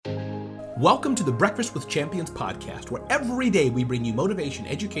Welcome to the Breakfast with Champions podcast, where every day we bring you motivation,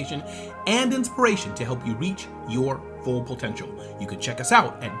 education, and inspiration to help you reach your full potential. You can check us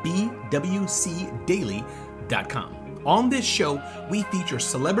out at bwcdaily.com. On this show, we feature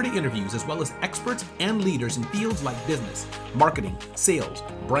celebrity interviews as well as experts and leaders in fields like business, marketing, sales,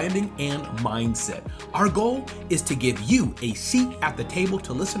 branding, and mindset. Our goal is to give you a seat at the table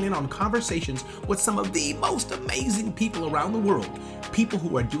to listen in on conversations with some of the most amazing people around the world. People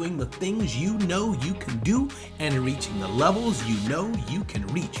who are doing the things you know you can do and reaching the levels you know you can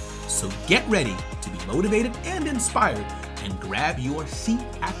reach. So get ready to be motivated and inspired and grab your seat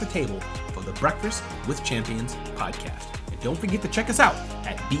at the table for the Breakfast with Champions podcast. And don't forget to check us out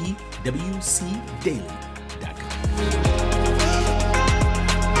at bwcdaily.com.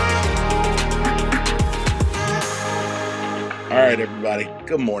 All right, everybody.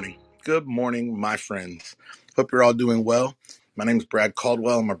 Good morning. Good morning, my friends. Hope you're all doing well. My name is Brad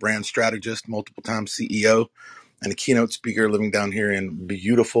Caldwell. I'm a brand strategist, multiple time CEO, and a keynote speaker living down here in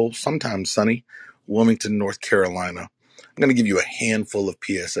beautiful, sometimes sunny, Wilmington, North Carolina. I'm going to give you a handful of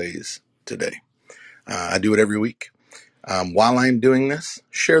PSAs today. I do it every week. While I'm doing this,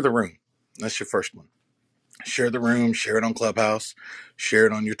 share the room. That's your first one. Share the room, share it on Clubhouse, share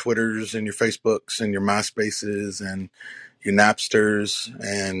it on your Twitters and your Facebooks and your MySpaces and your Napsters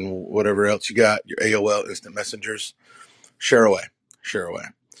and whatever else you got, your AOL instant messengers. Share away. Share away.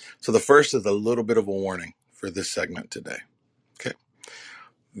 So the first is a little bit of a warning for this segment today. Okay.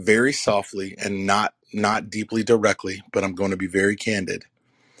 Very softly and not deeply directly, but I'm going to be very candid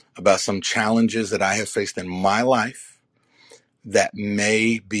about some challenges that I have faced in my life that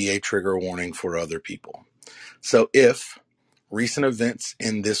may be a trigger warning for other people. So if recent events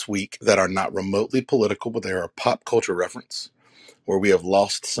in this week that are not remotely political, but they are a pop culture reference where we have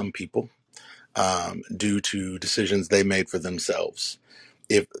lost some people due to decisions they made for themselves.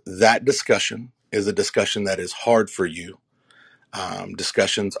 If that discussion is a discussion that is hard for you,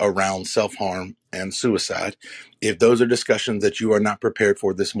 discussions around self-harm and suicide, if those are discussions that you are not prepared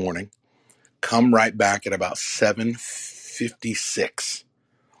for this morning, come right back at about 7:56.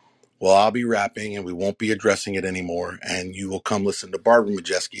 Well, I'll be rapping and we won't be addressing it anymore. And you will come listen to Barbara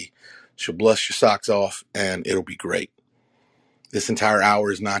Majeski. She'll bless your socks off and it'll be great. This entire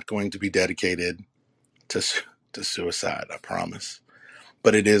hour is not going to be dedicated to suicide, I promise.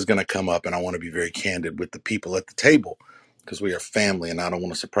 But it is going to come up, and I want to be very candid with the people at the table because we are family, and I don't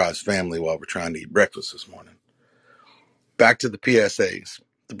want to surprise family while we're trying to eat breakfast this morning. Back to the PSAs.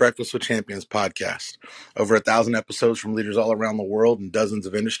 The Breakfast with Champions podcast. Over 1,000 episodes from leaders all around the world and dozens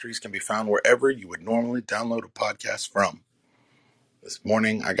of industries can be found wherever you would normally download a podcast from. This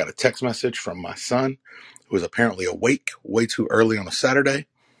morning, I got a text message from my son, who is apparently awake way too early on a Saturday,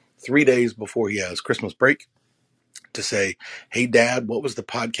 3 days before he has Christmas break, to say, "Hey, Dad, what was the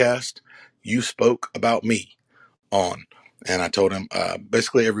podcast you spoke about me on?" And I told him,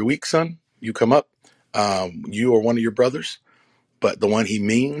 basically every week, son, you come up, you or one of your brothers, but the one he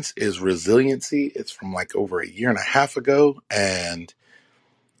means is resiliency. It's from like over a year and a half ago, and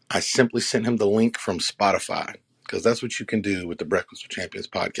I simply sent him the link from Spotify, because that's what you can do with the Breakfast with Champions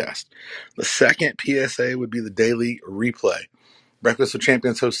podcast. The second PSA would be the daily replay. Breakfast with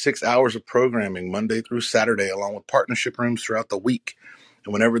Champions hosts 6 hours of programming Monday through Saturday, along with partnership rooms throughout the week.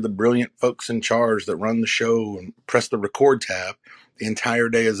 And whenever the brilliant folks in charge that run the show and press the record tab, the entire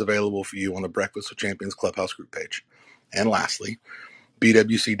day is available for you on the Breakfast with Champions Clubhouse group page. And lastly,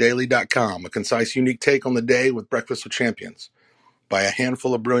 bwcdaily.com, a concise, unique take on the day with Breakfast with Champions by a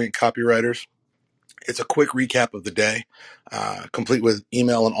handful of brilliant copywriters. It's a quick recap of the day, complete with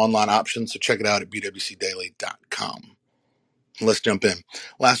email and online options. So check it out at bwcdaily.com. Let's jump in.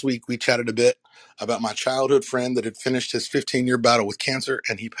 Last week, we chatted a bit about my childhood friend that had finished his 15-year battle with cancer,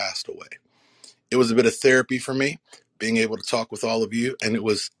 and he passed away. It was a bit of therapy for me, being able to talk with all of you, and it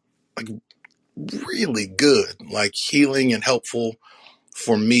was like really good, like healing and helpful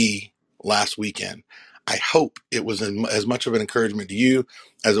for me last weekend. I hope it was as much of an encouragement to you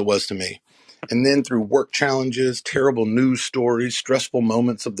as it was to me. And then through work challenges, terrible news stories, stressful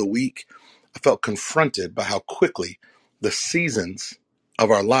moments of the week, I felt confronted by how quickly the seasons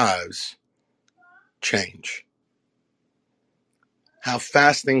of our lives change. How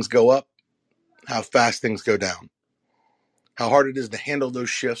fast things go up, how fast things go down. How hard it is to handle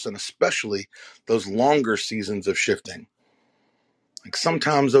those shifts, and especially those longer seasons of shifting. Like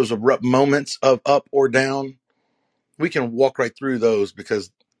sometimes those abrupt moments of up or down, we can walk right through those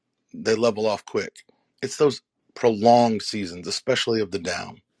because they level off quick. It's those prolonged seasons, especially of the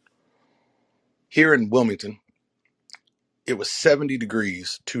down. Here in Wilmington, it was 70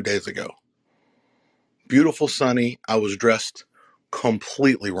 degrees 2 days ago. Beautiful, sunny. I was dressed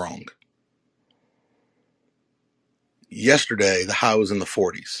completely wrong. Yesterday, the high was in the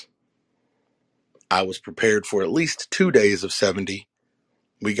 40s. I was prepared for at least 2 days of 70.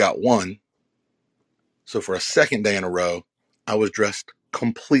 We got one. So for a second day in a row, I was dressed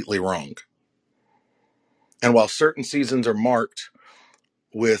completely wrong. And while certain seasons are marked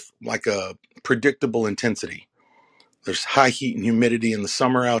with like a predictable intensity, there's high heat and humidity in the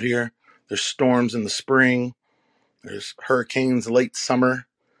summer out here. There's storms in the spring. There's hurricanes late summer,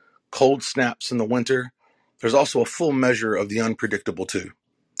 cold snaps in the winter. There's also a full measure of the unpredictable too.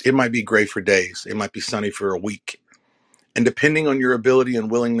 It might be gray for days. It might be sunny for a week. And depending on your ability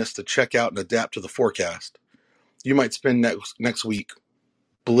and willingness to check out and adapt to the forecast, you might spend next week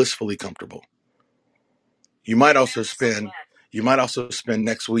blissfully comfortable. You might also spend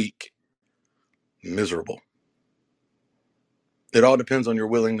next week miserable. It all depends on your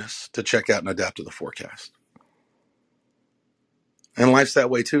willingness to check out and adapt to the forecast. And life's that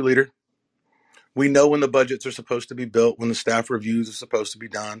way too, leader. We know when the budgets are supposed to be built, when the staff reviews are supposed to be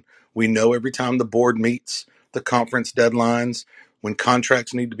done. We know every time the board meets, the conference deadlines, when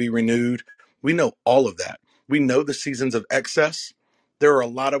contracts need to be renewed. We know all of that. We know the seasons of excess. There are a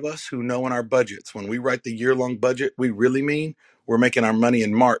lot of us who know in our budgets, when we write the year-long budget, we really mean we're making our money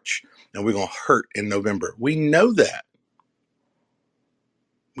in March and we're going to hurt in November. We know that.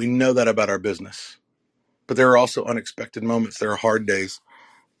 We know that about our business. But there are also unexpected moments. There are hard days.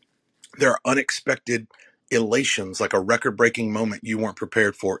 There are unexpected elations, like a record-breaking moment you weren't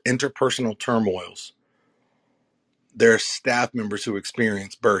prepared for, interpersonal turmoils. There are staff members who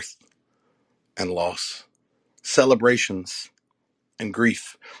experience birth and loss, celebrations and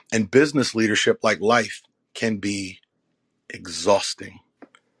grief, and business leadership, like life, can be exhausting.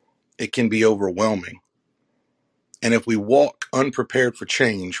 It can be overwhelming. And if we walk unprepared for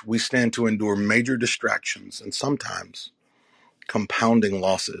change, we stand to endure major distractions and sometimes compounding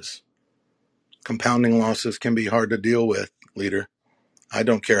losses. Compounding losses can be hard to deal with, leader. I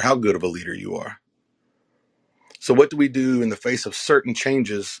don't care how good of a leader you are. So what do we do in the face of certain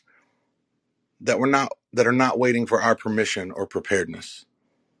changes that are not waiting for our permission or preparedness?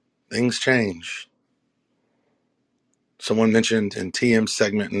 Things change. Someone mentioned in TM's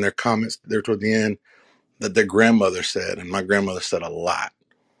segment in their comments there toward the end that their grandmother said, and my grandmother said a lot,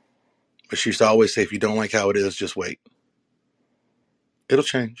 but she used to always say, if you don't like how it is, just wait. It'll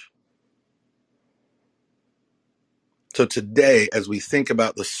change. So today, as we think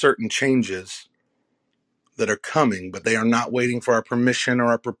about the certain changes that are coming, but they are not waiting for our permission or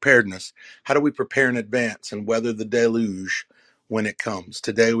our preparedness, how do we prepare in advance and weather the deluge when it comes?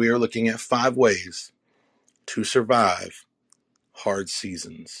 Today, we are looking at 5 ways to survive hard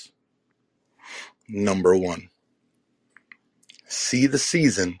seasons. Number 1, see the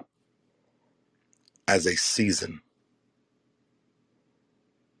season as a season.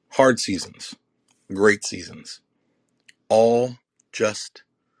 Hard seasons, great seasons, all just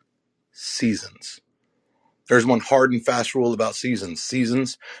seasons. There's one hard and fast rule about seasons.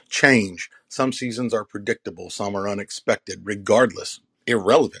 Seasons change. Some seasons are predictable. Some are unexpected. Regardless,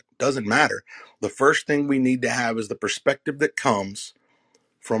 irrelevant, doesn't matter. The first thing we need to have is the perspective that comes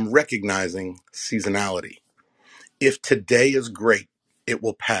from recognizing seasonality. If today is great, it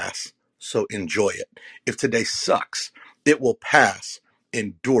will pass. So enjoy it. If today sucks, it will pass.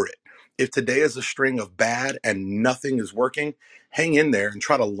 Endure it. If today is a string of bad and nothing is working, hang in there and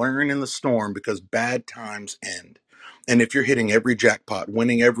try to learn in the storm, because bad times end. And if you're hitting every jackpot,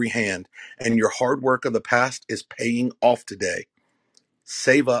 winning every hand, and your hard work of the past is paying off today,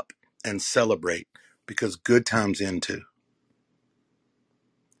 save up and celebrate, because good times end too.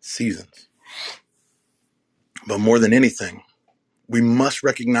 Seasons. But more than anything, we must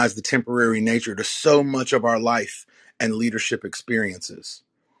recognize the temporary nature to so much of our life and leadership experiences.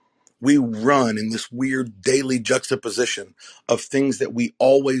 We run in this weird daily juxtaposition of things that we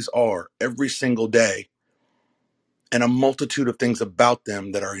always are every single day, and a multitude of things about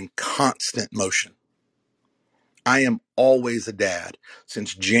them that are in constant motion. I am always a dad.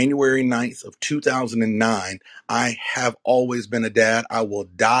 Since January 9th of 2009, I have always been a dad. I will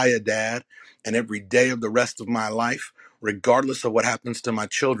die a dad. And every day of the rest of my life, regardless of what happens to my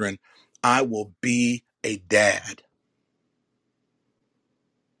children, I will be a dad.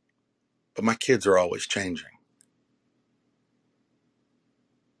 But my kids are always changing.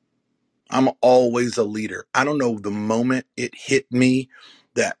 I'm always a leader. I don't know the moment it hit me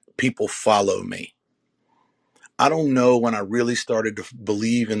that people follow me. I don't know when I really started to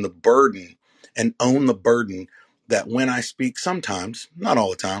believe in the burden and own the burden that when I speak, sometimes, not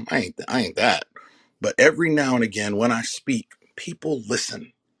all the time, I ain't that, but every now and again when I speak, people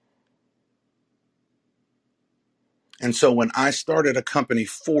listen. And so when I started a company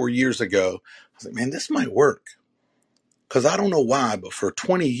 4 years ago, I was like, man, this might work. Because I don't know why, but for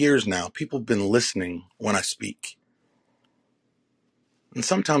 20 years now, people have been listening when I speak. And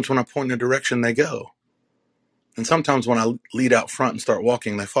sometimes when I point in a direction, they go. And sometimes when I lead out front and start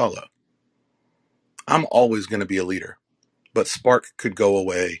walking, they follow. I'm always going to be a leader, but Spark could go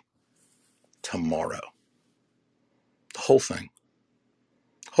away tomorrow. The whole thing,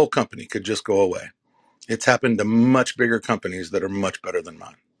 the whole company could just go away. It's happened to much bigger companies that are much better than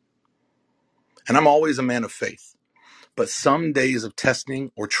mine. And I'm always a man of faith. But some days of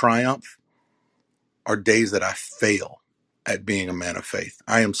testing or triumph are days that I fail at being a man of faith.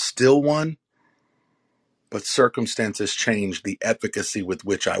 I am still one, but circumstances change the efficacy with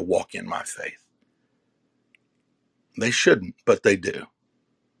which I walk in my faith. They shouldn't, but they do.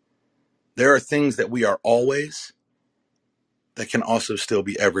 There are things that we are always that can also still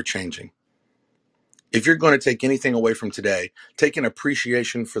be ever changing. If you're going to take anything away from today, take an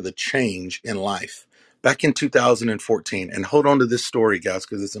appreciation for the change in life. Back in 2014, and hold on to this story, guys,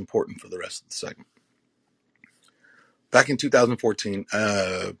 because it's important for the rest of the segment. Back in 2014,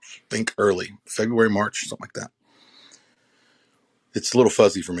 think early, February, March, something like that. It's a little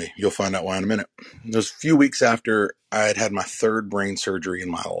fuzzy for me. You'll find out why in a minute. It was a few weeks after I had had my third brain surgery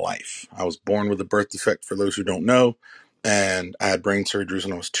in my life. I was born with a birth defect, for those who don't know, and I had brain surgeries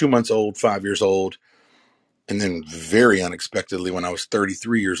when I was 2 months old, 5 years old, and then very unexpectedly when I was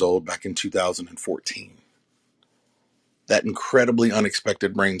 33 years old back in 2014. That incredibly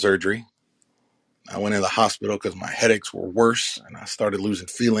unexpected brain surgery. I went in the hospital because my headaches were worse and I started losing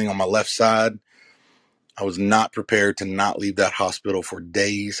feeling on my left side. I was not prepared to not leave that hospital for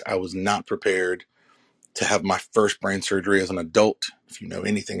days. I was not prepared to have my first brain surgery as an adult. If you know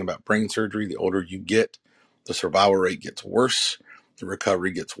anything about brain surgery, the older you get, the survival rate gets worse. The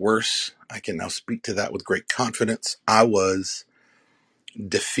recovery gets worse. I can now speak to that with great confidence. I was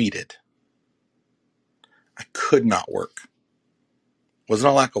defeated. I could not work. It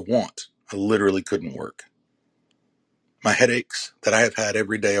wasn't a lack of want. I literally couldn't work. My headaches that I have had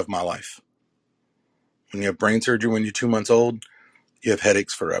every day of my life. When you have brain surgery when you're 2 months old, you have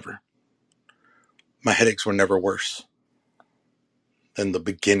headaches forever. My headaches were never worse than the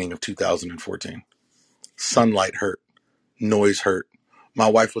beginning of 2014. Sunlight hurt. Noise hurt. My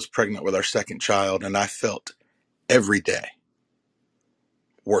wife was pregnant with our second child, and I felt every day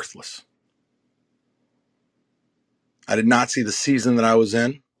worthless. I did not see the season that I was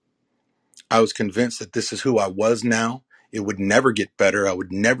in. I was convinced that this is who I was now. It would never get better. I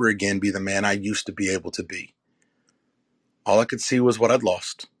would never again be the man I used to be able to be. All I could see was what I'd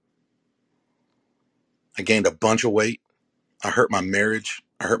lost. I gained a bunch of weight. I hurt my marriage.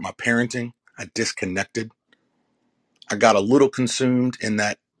 I hurt my parenting. I disconnected. I got a little consumed in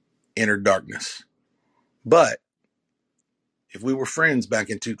that inner darkness. But if we were friends back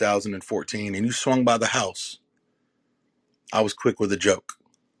in 2014 and you swung by the house, I was quick with a joke.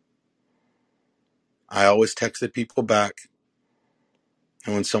 I always texted people back.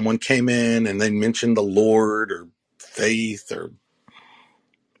 And when someone came in and they mentioned the Lord or faith or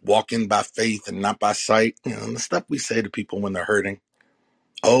walking by faith and not by sight, the stuff we say to people when they're hurting.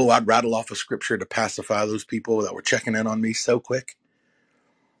 Oh, I'd rattle off a scripture to pacify those people that were checking in on me so quick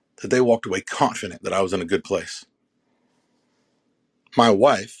that they walked away confident that I was in a good place. My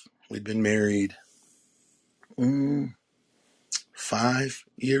wife, we'd been married 5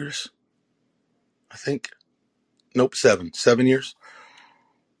 years, I think. Nope, 7 years.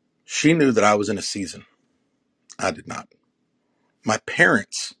 She knew that I was in a season. I did not. My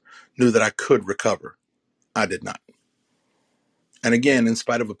parents knew that I could recover. I did not. And again, in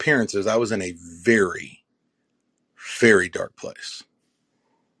spite of appearances, I was in a very, very dark place.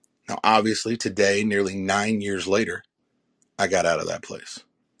 Now, obviously, today, nearly 9 years later, I got out of that place.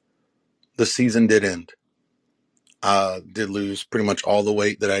 The season did end. I did lose pretty much all the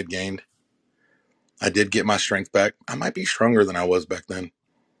weight that I'd gained. I did get my strength back. I might be stronger than I was back then.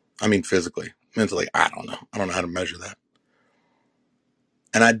 I mean, physically. Mentally, I don't know. I don't know how to measure that.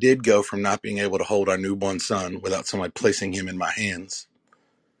 And I did go from not being able to hold our newborn son without somebody placing him in my hands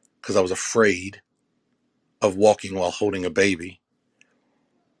because I was afraid of walking while holding a baby,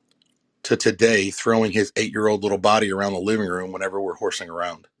 to today throwing his 8-year-old little body around the living room whenever we're horsing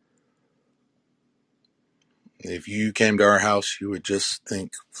around. If you came to our house, you would just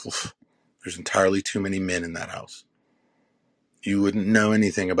think, there's entirely too many men in that house. You wouldn't know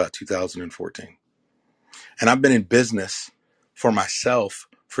anything about 2014. And I've been in business for myself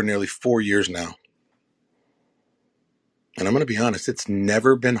for nearly 4 years now. And I'm going to be honest, it's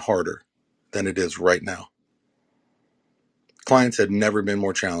never been harder than it is right now. Clients have never been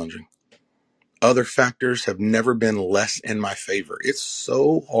more challenging. Other factors have never been less in my favor. It's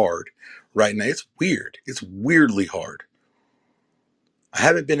so hard right now. It's weird. It's weirdly hard I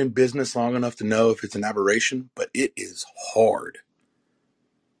haven't been in business long enough to know if it's an aberration, but it is hard.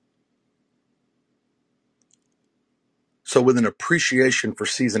 So with an appreciation for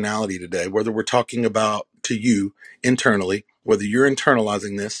seasonality today, whether we're talking about to you internally, whether you're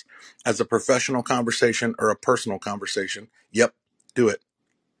internalizing this as a professional conversation or a personal conversation, yep, do it.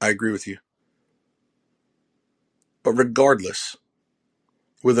 I agree with you. But regardless,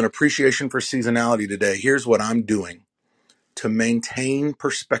 with an appreciation for seasonality today, here's what I'm doing to maintain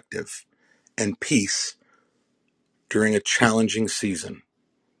perspective and peace during a challenging season.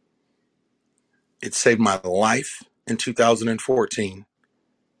 It saved my life in 2014.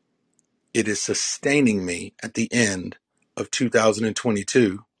 It is sustaining me at the end of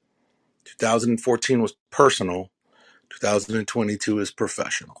 2022. 2014 was personal. 2022 is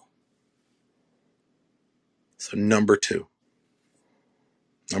professional. So number 2.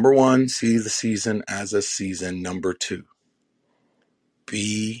 Number 1, see the season as a season. Number 2,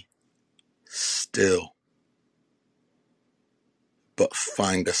 be still, but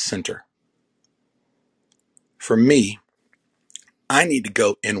find a center. For me, I need to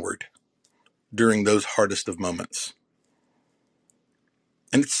go inward during those hardest of moments.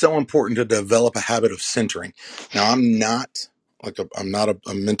 And it's so important to develop a habit of centering. Now, I'm not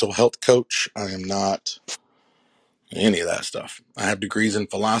a mental health coach. I am not any of that stuff. I have degrees in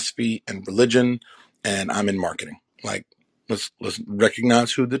philosophy and religion, and I'm in marketing. Like, let's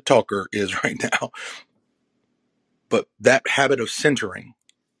recognize who the talker is right now. But that habit of centering,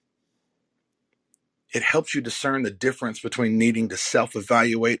 it helps you discern the difference between needing to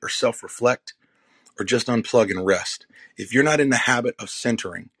self-evaluate or self-reflect or just unplug and rest. If you're not in the habit of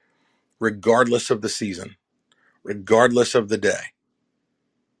centering, regardless of the season, regardless of the day,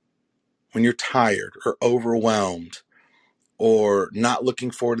 when you're tired or overwhelmed or not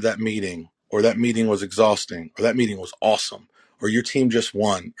looking forward to that meeting, or that meeting was exhausting, or that meeting was awesome, or your team just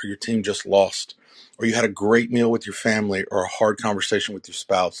won, or your team just lost, or you had a great meal with your family or a hard conversation with your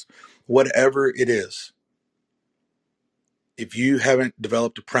spouse, whatever it is, if you haven't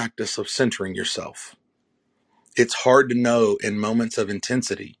developed a practice of centering yourself, it's hard to know in moments of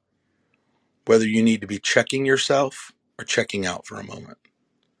intensity whether you need to be checking yourself or checking out for a moment.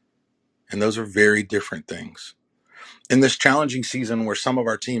 And those are very different things. In this challenging season where some of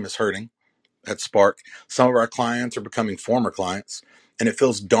our team is hurting at Spark, some of our clients are becoming former clients, and it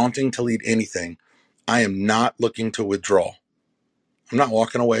feels daunting to lead anything, I am not looking to withdraw. I'm not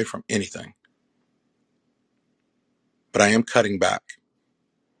walking away from anything, but I am cutting back.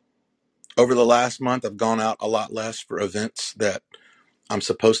 Over the last month, I've gone out a lot less for events that I'm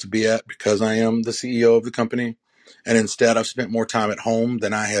supposed to be at because I am the CEO of the company. And instead, I've spent more time at home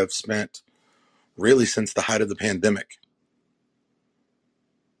than I have spent really since the height of the pandemic.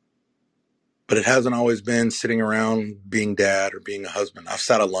 But it hasn't always been sitting around being dad or being a husband. I've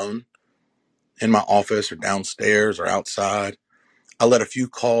sat alone in my office or downstairs or outside. I let a few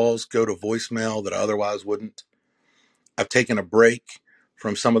calls go to voicemail that I otherwise wouldn't. I've taken a break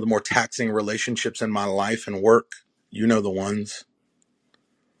from some of the more taxing relationships in my life and work. You know the ones.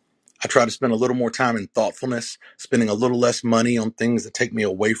 I try to spend a little more time in thoughtfulness, spending a little less money on things that take me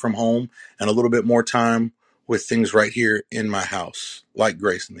away from home, and a little bit more time with things right here in my house, like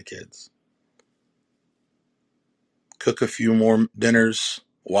Grace and the kids. Cook a few more dinners,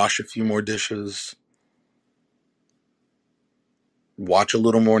 wash a few more dishes, watch a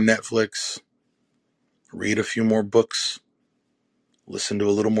little more Netflix, read a few more books, listen to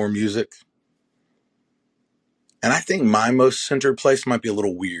a little more music. And I think my most centered place might be a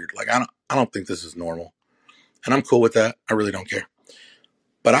little weird. Like, I don't think this is normal. And I'm cool with that. I really don't care.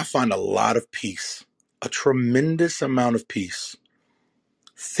 But I find a lot of peace, a tremendous amount of peace,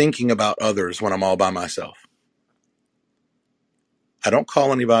 thinking about others when I'm all by myself. I don't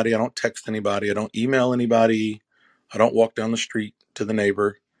call anybody. I don't text anybody. I don't email anybody. I don't walk down the street to the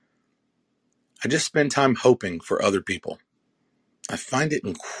neighbor. I just spend time hoping for other people. I find it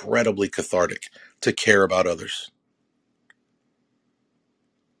incredibly cathartic to care about others.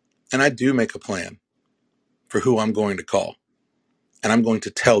 And I do make a plan for who I'm going to call. And I'm going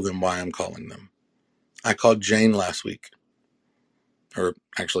to tell them why I'm calling them. I called Jane last week, or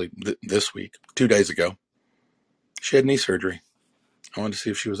actually this week, 2 days ago. She had knee surgery. I wanted to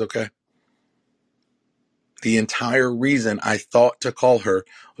see if she was okay. The entire reason I thought to call her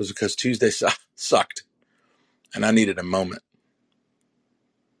was because Tuesday sucked and I needed a moment.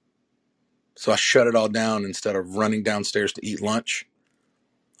 So I shut it all down. Instead of running downstairs to eat lunch,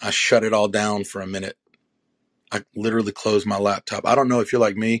 I shut it all down for a minute. I literally closed my laptop. I don't know if you're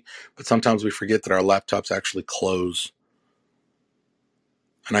like me, but sometimes we forget that our laptops actually close.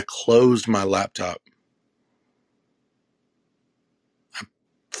 And I closed my laptop. I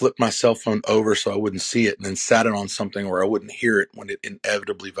flipped my cell phone over so I wouldn't see it, and then sat it on something where I wouldn't hear it when it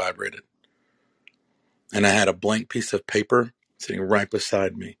inevitably vibrated. And I had a blank piece of paper sitting right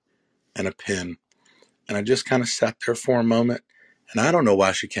beside me and a pen. And I just kind of sat there for a moment. And I don't know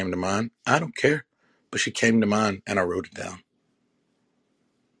why she came to mind. I don't care. But she came to mind, and I wrote it down.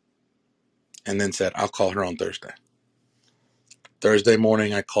 And then said, I'll call her on Thursday. Thursday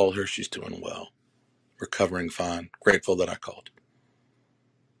morning, I called her. She's doing well, recovering fine, grateful that I called.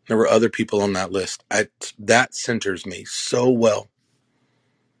 There were other people on that list. That centers me so well.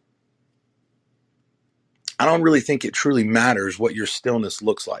 I don't really think it truly matters what your stillness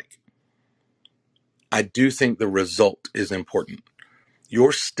looks like. I do think the result is important.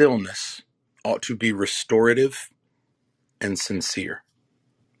 Your stillness ought to be restorative and sincere.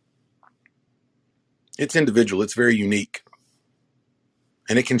 It's individual. It's very unique.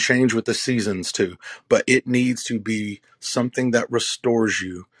 And it can change with the seasons too. But it needs to be something that restores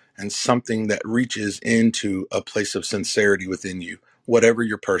you and something that reaches into a place of sincerity within you, whatever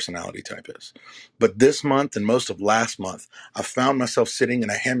your personality type is. But this month and most of last month, I found myself sitting in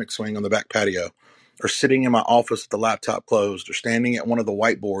a hammock swing on the back patio, or sitting in my office with the laptop closed, or standing at one of the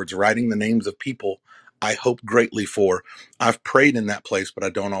whiteboards writing the names of people I hope greatly for. I've prayed in that place, but I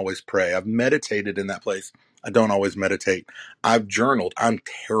don't always pray. I've meditated in that place. I don't always meditate. I've journaled. I'm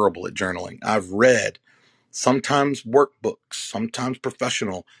terrible at journaling. I've read, sometimes workbooks, sometimes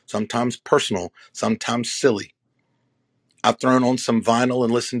professional, sometimes personal, sometimes silly. I've thrown on some vinyl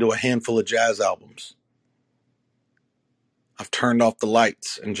and listened to a handful of jazz albums. I've turned off the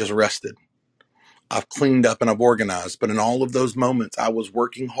lights and just rested. I've cleaned up and I've organized. But in all of those moments, I was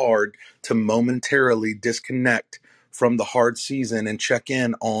working hard to momentarily disconnect from the hard season and check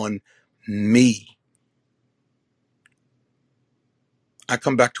in on me. I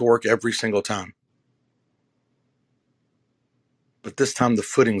come back to work every single time. But this time the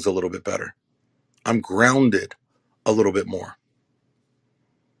footing's a little bit better. I'm grounded a little bit more.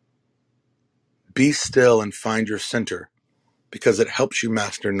 Be still and find your center, because it helps you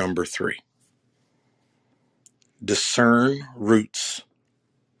master number 3. Discern roots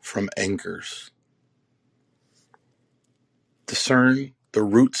from anchors. Discern the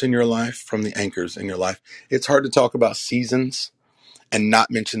roots in your life from the anchors in your life. It's hard to talk about seasons and not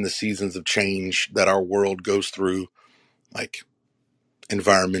mention the seasons of change that our world goes through, like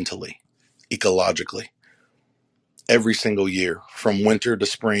environmentally, ecologically, every single year, from winter to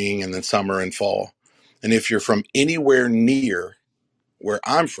spring and then summer and fall. And if you're from anywhere near where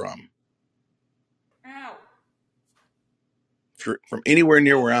I'm from, if you're from anywhere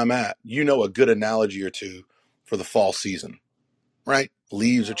near where I'm at, you know a good analogy or two for the fall season, right?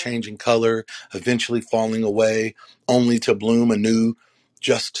 Leaves are changing color, eventually falling away, only to bloom anew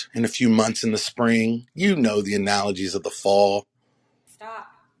just in a few months in the spring. You know the analogies of the fall. Stop.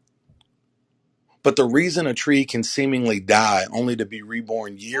 But the reason a tree can seemingly die only to be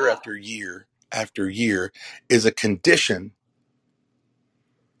reborn year after year after year is a condition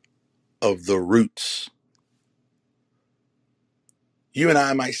of the roots. You and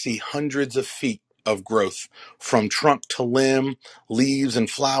I might see hundreds of feet of growth from trunk to limb, leaves and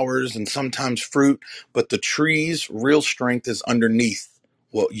flowers, and sometimes fruit, but the tree's real strength is underneath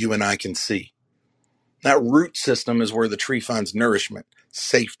what you and I can see. That root system is where the tree finds nourishment,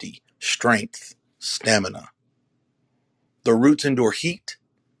 safety, strength, stamina. The roots endure heat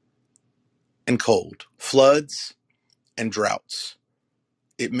and cold, floods and droughts.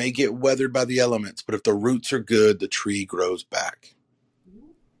 It may get weathered by the elements, but if the roots are good, the tree grows back.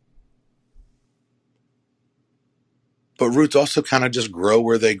 But roots also kind of just grow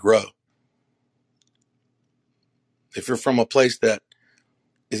where they grow. If you're from a place that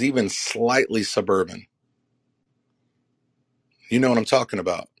is even slightly suburban, you know what I'm talking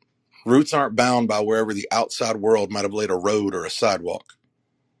about. Roots aren't bound by wherever the outside world might have laid a road or a sidewalk.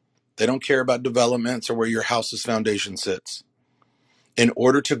 They don't care about developments or where your house's foundation sits. In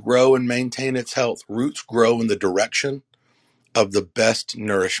order to grow and maintain its health, roots grow in the direction of the best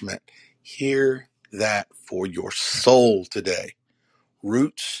nourishment. Hear that for your soul today.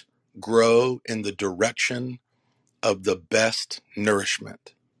 Roots grow in the direction of the best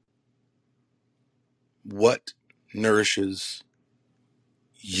nourishment. What nourishes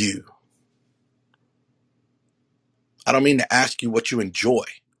you? I don't mean to ask you what you enjoy.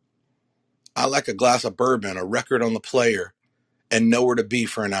 I like a glass of bourbon, a record on the player, and nowhere to be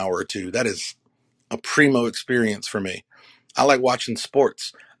for an hour or two. That is a primo experience for me. I like watching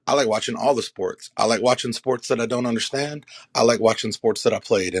sports. I like watching all the sports. I like watching sports that I don't understand. I like watching sports that I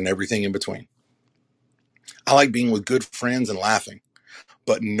played and everything in between. I like being with good friends and laughing.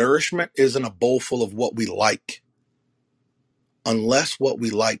 But nourishment isn't a bowl full of what we like. unless what we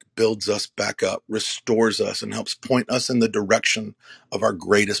like builds us back up, restores us, and helps point us in the direction of our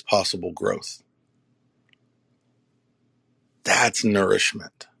greatest possible growth. That's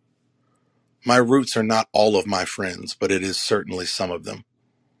nourishment. My roots are not all of my friends, but it is certainly some of them.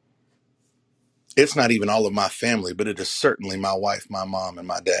 It's not even all of my family, but it is certainly my wife, my mom, and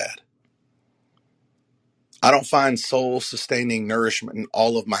my dad. I don't find soul-sustaining nourishment in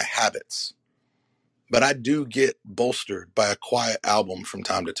all of my habits, but I do get bolstered by a quiet album from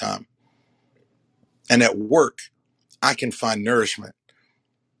time to time. And at work, I can find nourishment.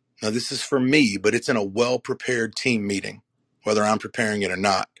 Now, this is for me, but it's in a well-prepared team meeting, whether I'm preparing it or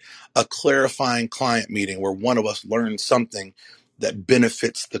not, a clarifying client meeting where one of us learns something that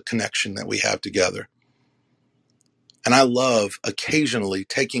benefits the connection that we have together. And I love occasionally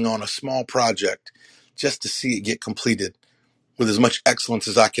taking on a small project just to see it get completed with as much excellence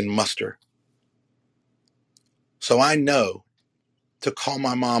as I can muster. So I know to call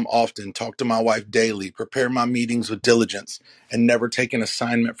my mom often, talk to my wife daily, prepare my meetings with diligence, and never take an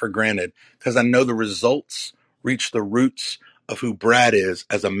assignment for granted, because I know the results reach the roots of who Brad is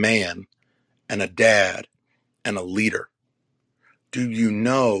as a man and a dad and a leader. Do you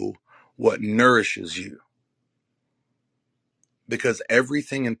know what nourishes you? Because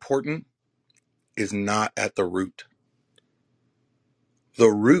everything important is not at the root. The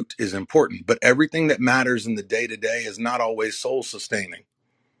root is important, but everything that matters in the day-to-day is not always soul-sustaining.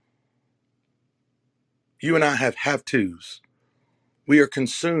 You and I have tos. We are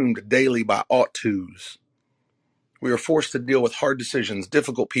consumed daily by ought tos. We are forced to deal with hard decisions,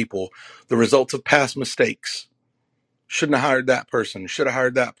 difficult people, the results of past mistakes. Shouldn't have hired that person. Should have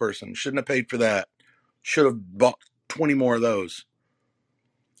hired that person. Shouldn't have paid for that. Should have bought 20 more of those.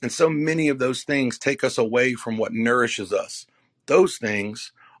 And so many of those things take us away from what nourishes us. Those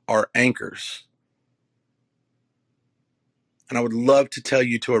things are anchors. And I would love to tell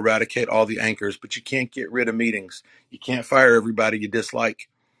you to eradicate all the anchors, but you can't get rid of meetings. You can't fire everybody you dislike.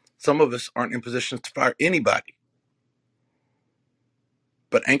 Some of us aren't in positions to fire anybody.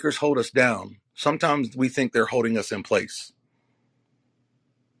 But anchors hold us down. Sometimes we think they're holding us in place.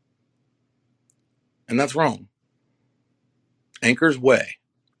 And that's wrong. Anchors weigh,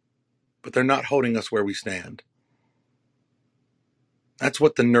 but they're not holding us where we stand. That's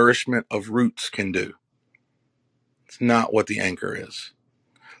what the nourishment of roots can do. It's not what the anchor is.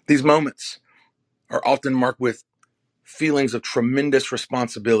 These moments are often marked with feelings of tremendous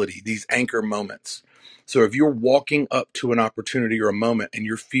responsibility, these anchor moments. So if you're walking up to an opportunity or a moment and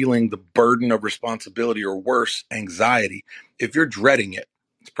you're feeling the burden of responsibility, or worse, anxiety, if you're dreading it,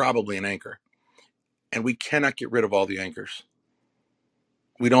 it's probably an anchor. And we cannot get rid of all the anchors.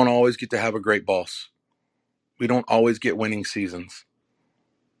 We don't always get to have a great boss. We don't always get winning seasons.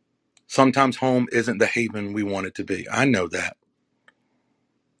 Sometimes home isn't the haven we want it to be. I know that.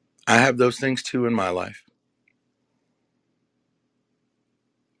 I have those things too in my life.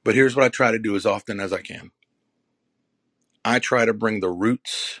 But here's what I try to do as often as I can. I try to bring the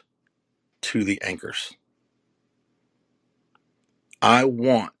roots to the anchors. I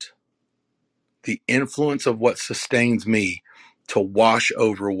want the influence of what sustains me to wash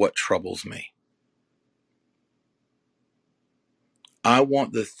over what troubles me. I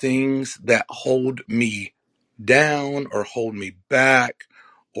want the things that hold me down or hold me back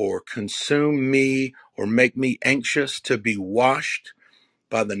or consume me or make me anxious to be washed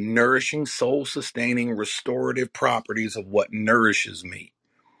by the nourishing, soul-sustaining, restorative properties of what nourishes me.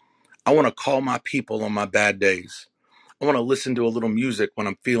 I want to call my people on my bad days. I want to listen to a little music when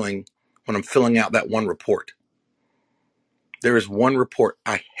I'm filling out that one report. There is one report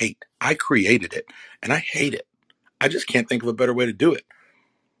I hate. I created it and I hate it. I just can't think of a better way to do it.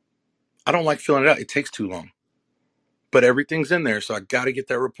 I don't like filling it out. It takes too long. But everything's in there, so I got to get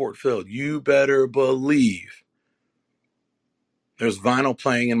that report filled. You better believe there's vinyl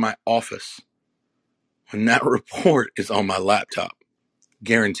playing in my office when that report is on my laptop.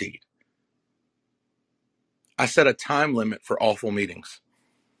 Guaranteed. I set a time limit for awful meetings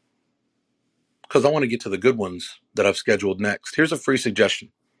because I want to get to the good ones that I've scheduled next. Here's a free suggestion.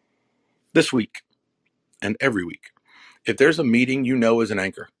 This week and every week, if there's a meeting you know is an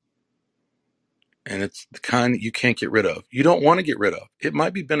anchor, and it's the kind that you can't get rid of, you don't want to get rid of, it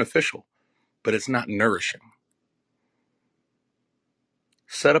might be beneficial, but it's not nourishing.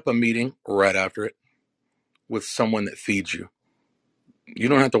 Set up a meeting right after it with someone that feeds you. You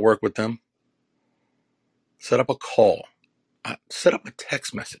don't have to work with them. Set up a call. Set up a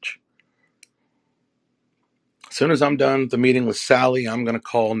text message. As soon as I'm done with the meeting with Sally, I'm going to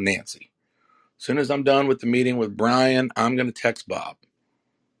call Nancy. As soon as I'm done with the meeting with Brian, I'm going to text Bob.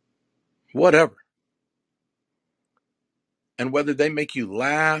 Whatever. And whether they make you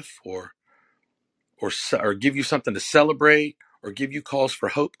laugh or give you something to celebrate or give you calls for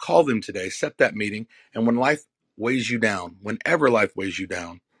hope, call them today. Set that meeting. And when life weighs you down, whenever life weighs you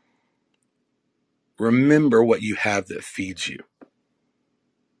down, remember what you have that feeds you.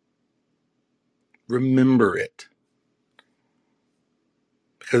 Remember it.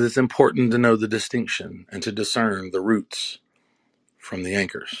 Because it's important to know the distinction and to discern the roots from the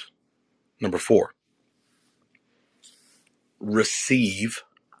anchors. Number 4, receive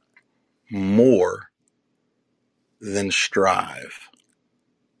more than strive.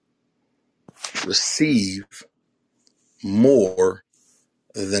 Receive more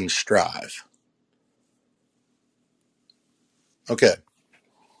than strive. Okay,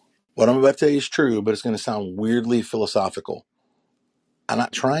 what I'm about to tell you is true, but it's going to sound weirdly philosophical. I'm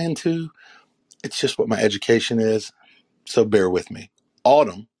not trying to. It's just what my education is, so bear with me.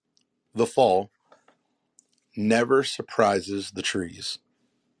 Autumn, the fall, never surprises the trees.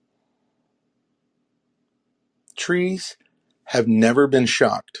 Trees have never been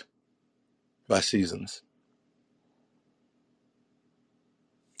shocked by seasons.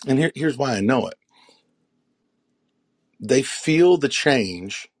 And here's why I know it. They feel the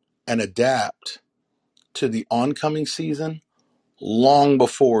change and adapt to the oncoming season long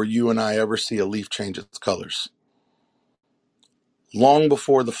before you and I ever see a leaf change its colors. Long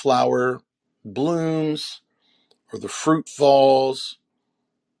before the flower blooms or the fruit falls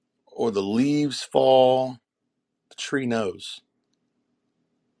or the leaves fall, the tree knows.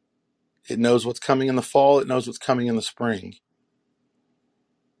 It knows what's coming in the fall. It knows what's coming in the spring.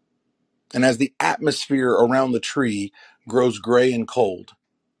 And as the atmosphere around the tree grows gray and cold,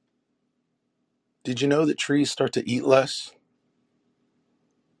 did you know that trees start to eat less?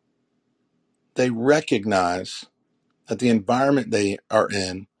 They recognize that the environment they are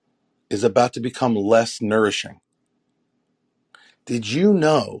in is about to become less nourishing. Did you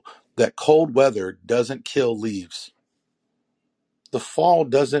know that cold weather doesn't kill leaves? The fall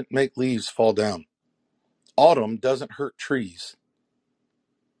doesn't make leaves fall down. Autumn doesn't hurt trees.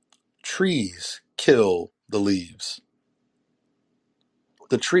 Trees kill the leaves.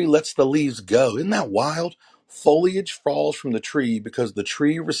 The tree lets the leaves go. Isn't that wild? Foliage falls from the tree because the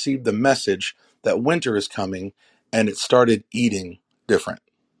tree received the message that winter is coming and it started eating different.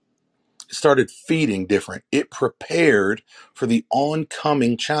 It started feeding different. It prepared for the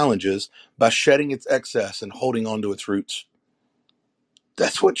oncoming challenges by shedding its excess and holding on to its roots.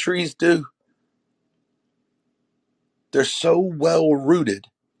 That's what trees do. They're so well rooted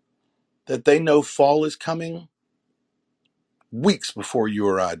that they know fall is coming weeks before you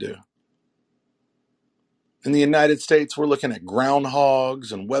or I do. In the United States, we're looking at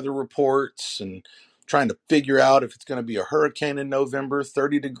groundhogs and weather reports and trying to figure out if it's going to be a hurricane in November,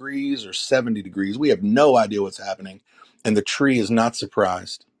 30 degrees or 70 degrees. We have no idea what's happening, and the tree is not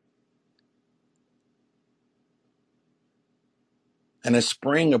surprised. And as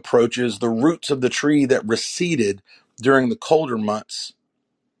spring approaches, the roots of the tree that receded during the colder months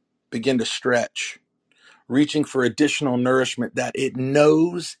begin to stretch, reaching for additional nourishment that it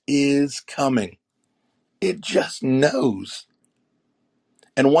knows is coming. It just knows.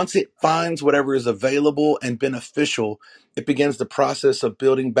 And once it finds whatever is available and beneficial, it begins the process of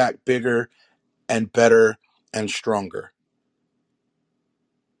building back bigger and better and stronger.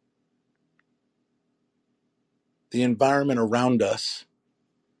 The environment around us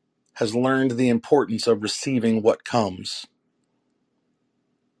has learned the importance of receiving what comes,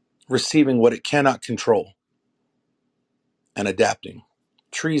 receiving what it cannot control, and adapting.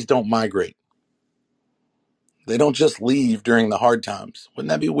 Trees don't migrate. They don't just leave during the hard times. Wouldn't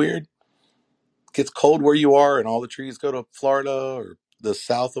that be weird? It gets cold where you are and all the trees go to Florida or the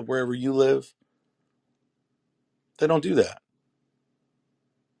south of wherever you live. They don't do that.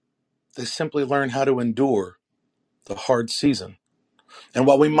 They simply learn how to endure the hard season. And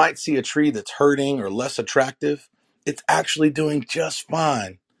while we might see a tree that's hurting or less attractive, it's actually doing just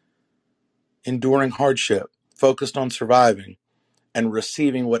fine, enduring hardship, focused on surviving, and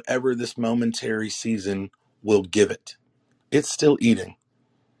receiving whatever this momentary season will give it. It's still eating.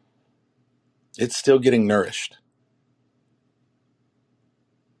 It's still getting nourished.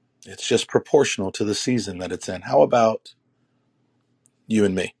 It's just proportional to the season that it's in. How about you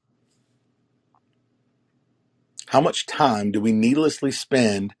and me? How much time do we needlessly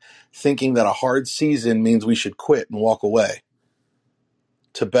spend thinking that a hard season means we should quit and walk away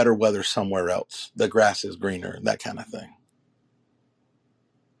to better weather somewhere else? The grass is greener, that kind of thing.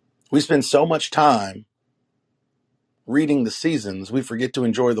 We spend so much time reading the seasons, we forget to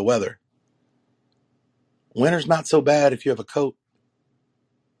enjoy the weather. Winter's not so bad if you have a coat.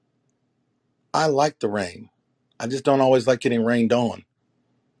 I like the rain. I just don't always like getting rained on.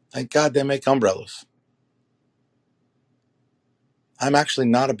 Thank God they make umbrellas. I'm actually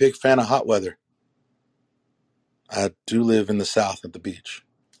not a big fan of hot weather. I do live in the South at the beach.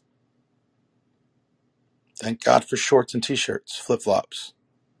 Thank God for shorts and t-shirts, flip-flops,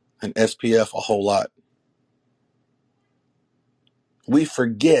 and SPF a whole lot. We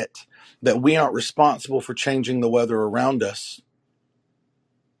forget that we aren't responsible for changing the weather around us.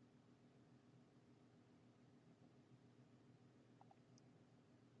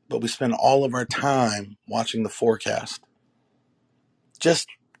 But we spend all of our time watching the forecast, just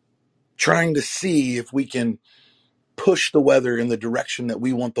trying to see if we can push the weather in the direction that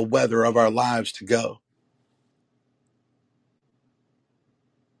we want the weather of our lives to go.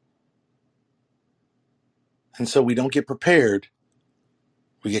 And so we don't get prepared.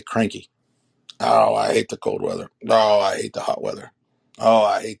 We get cranky. Oh, I hate the cold weather. Oh, I hate the hot weather. Oh,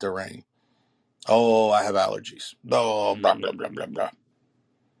 I hate the rain. Oh, I have allergies. Oh, blah, blah, blah, blah, blah.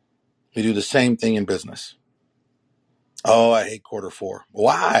 We do the same thing in business. Oh, I hate quarter four.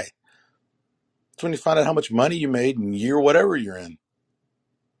 Why? It's when you find out how much money you made in year whatever you're in.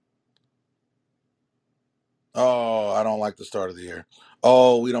 Oh, I don't like the start of the year.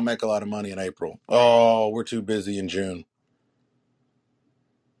 Oh, we don't make a lot of money in April. Oh, we're too busy in June.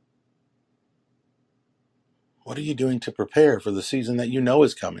 What are you doing to prepare for the season that you know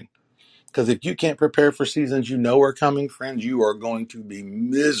is coming? Because if you can't prepare for seasons you know are coming, friends, you are going to be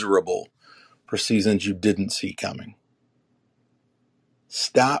miserable for seasons you didn't see coming.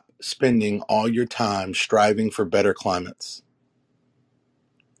 Stop spending all your time striving for better climates.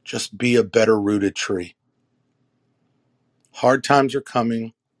 Just be a better rooted tree. Hard times are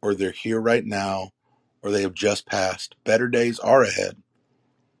coming, or they're here right now, or they have just passed. Better days are ahead.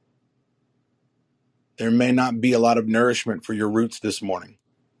 There may not be a lot of nourishment for your roots this morning,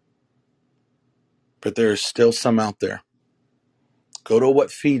 but there is still some out there. Go to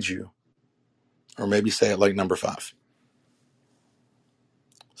what feeds you, or maybe say it like number 5.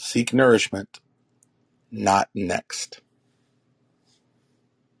 Seek nourishment, not next.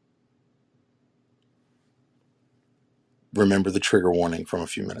 Remember the trigger warning from a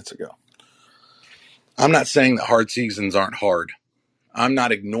few minutes ago. I'm not saying that hard seasons aren't hard. I'm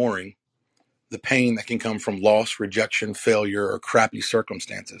not ignoring the pain that can come from loss, rejection, failure, or crappy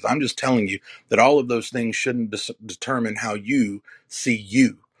circumstances. I'm just telling you that all of those things shouldn't determine how you see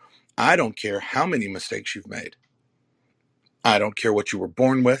you. I don't care how many mistakes you've made. I don't care what you were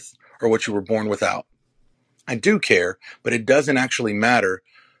born with or what you were born without. I do care, but it doesn't actually matter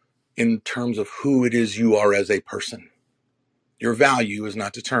in terms of who it is you are as a person. Your value is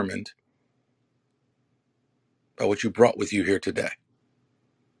not determined by what you brought with you here today.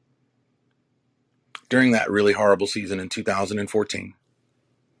 During that really horrible season in 2014,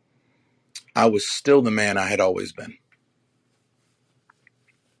 I was still the man I had always been.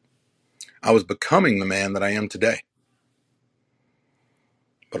 I was becoming the man that I am today.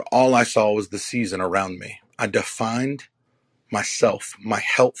 But all I saw was the season around me. I defined myself, my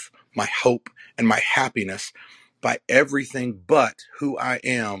health, my hope, and my happiness by everything but who I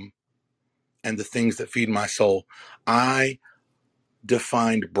am and the things that feed my soul. I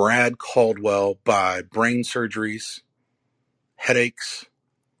defined Brad Caldwell by brain surgeries, headaches,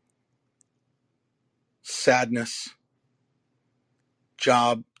 sadness,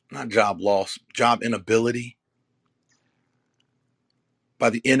 job inability, by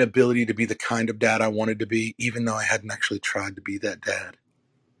the inability to be the kind of dad I wanted to be, even though I hadn't actually tried to be that dad.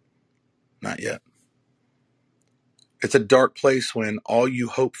 Not yet. It's a dark place when all you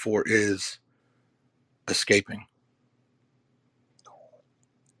hope for is escaping.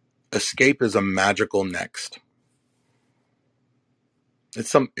 Escape is a magical next.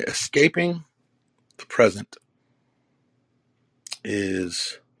 Escaping the present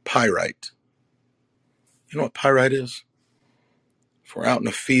is pyrite. You know what pyrite is? If we're out in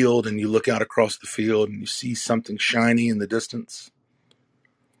a field and you look out across the field and you see something shiny in the distance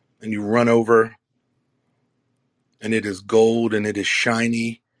and you run over and it is gold and it is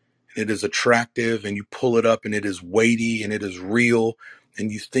shiny and it is attractive and you pull it up and it is weighty and it is real and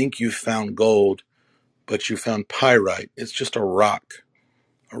you think you've found gold, but you found pyrite. It's just a rock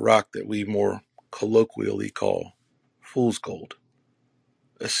that we more colloquially call fool's gold.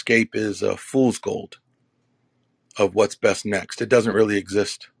 Escape is a fool's gold of what's best next. It doesn't really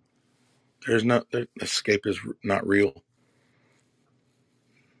exist. Escape is not real.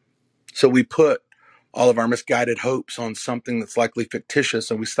 So we put all of our misguided hopes on something that's likely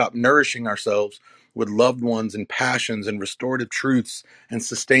fictitious, and we stop nourishing ourselves with loved ones and passions and restorative truths and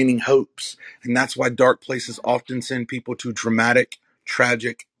sustaining hopes. And that's why dark places often send people to dramatic,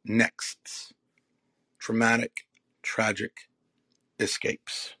 tragic nexts. Traumatic, tragic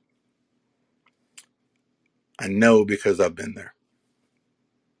escapes. I know because I've been there.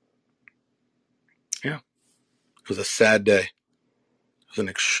 Yeah, it was a sad day. It was an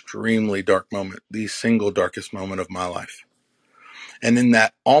extremely dark moment, the single darkest moment of my life. And in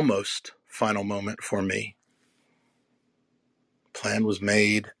that almost final moment for me, plan was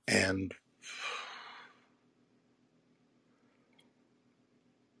made, and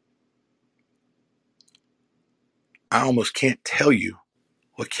I almost can't tell you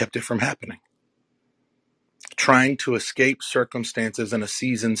what kept it from happening. Trying to escape circumstances in a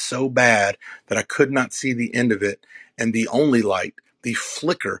season so bad that I could not see the end of it, and the only light, the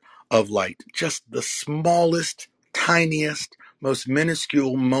flicker of light, just the smallest, tiniest, most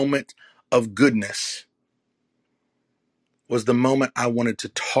minuscule moment of goodness, was the moment I wanted to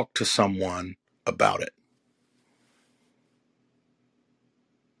talk to someone about it.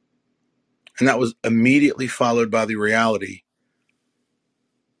 And that was immediately followed by the reality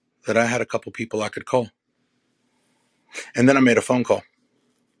that I had a couple people I could call. And then I made a phone call,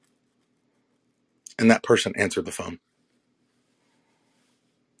 and that person answered the phone.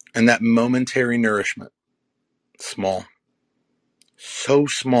 And that momentary nourishment, small, so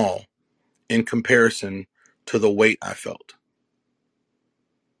small in comparison to the weight I felt,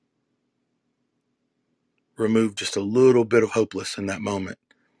 removed just a little bit of hopeless in that moment,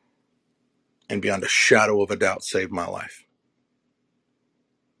 and beyond a shadow of a doubt saved my life.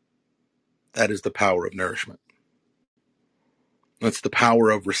 That is the power of nourishment. That's the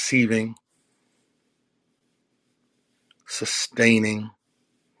power of receiving, sustaining.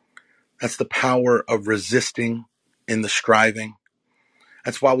 That's the power of resisting in the striving.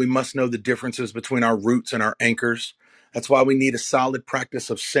 That's why we must know the differences between our roots and our anchors. That's why we need a solid practice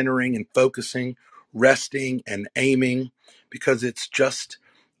of centering and focusing, resting and aiming, because it's just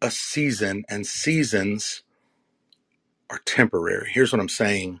a season, and seasons are temporary. Here's what I'm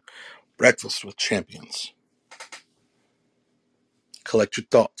saying. Breakfast with Champions. Collect your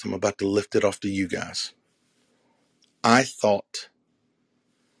thoughts. I'm about to lift it off to you guys. I thought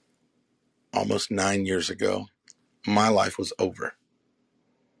almost 9 years ago, my life was over.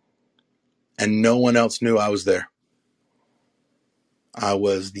 And no one else knew I was there. I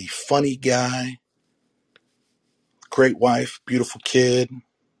was the funny guy, great wife, beautiful kid,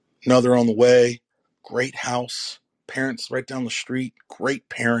 another on the way, great house, parents right down the street, great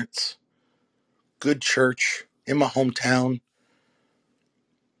parents, good church in my hometown.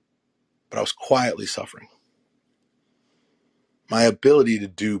 But I was quietly suffering. My ability to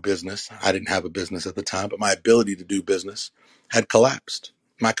do business, I didn't have a business at the time, but my ability to do business had collapsed.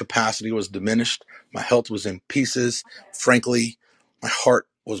 My capacity was diminished. My health was in pieces. Frankly, my heart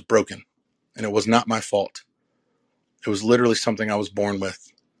was broken, and it was not my fault. It was literally something I was born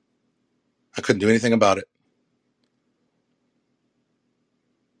with. I couldn't do anything about it.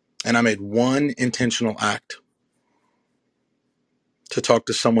 And I made one intentional act to talk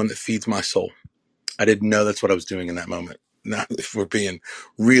to someone that feeds my soul. I didn't know that's what I was doing in that moment. Now, if we're being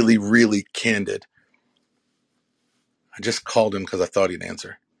really, really candid, I just called him because I thought he'd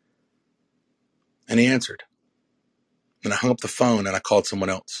answer. And he answered. And I hung up the phone and I called someone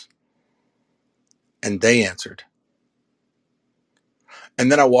else. And they answered.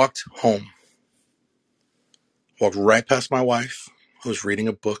 And then I walked home. Walked right past my wife, who was reading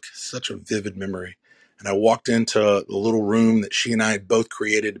a book, such a vivid memory. And I walked into the little room that she and I had both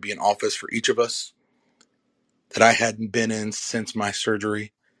created to be an office for each of us, that I hadn't been in since my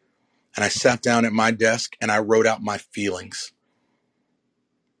surgery. And I sat down at my desk and I wrote out my feelings.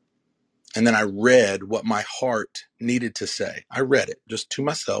 And then I read what my heart needed to say. I read it just to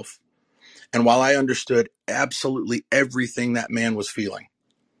myself. And while I understood absolutely everything that man was feeling,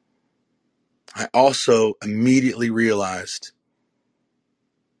 I also immediately realized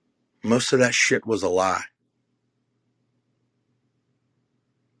most of that shit was a lie.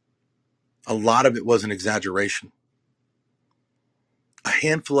 A lot of it was an exaggeration. A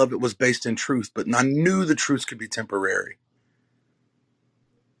handful of it was based in truth, but I knew the truth could be temporary.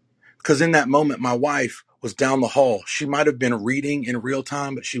 Because in that moment, my wife was down the hall. She might have been reading in real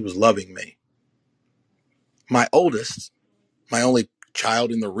time, but she was loving me. My oldest, my only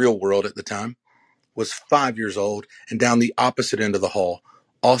child in the real world at the time, was 5 years old and down the opposite end of the hall,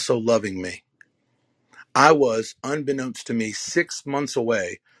 also loving me. I was, unbeknownst to me, 6 months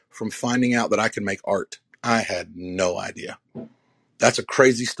away from finding out that I could make art. I had no idea. That's a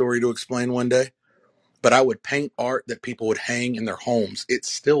crazy story to explain one day, but I would paint art that people would hang in their homes. It's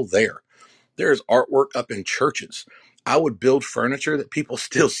still there. There's artwork up in churches. I would build furniture that people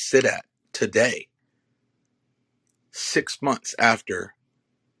still sit at today. 6 months after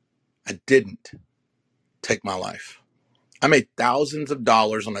I didn't take my life. I made thousands of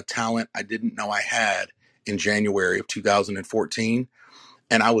dollars on a talent I didn't know I had in January of 2014,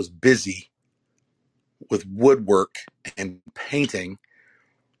 and I was busy with woodwork and painting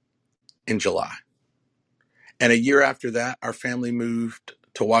in July. And a year after that, our family moved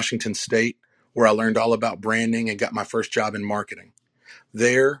to Washington State, where I learned all about branding and got my first job in marketing.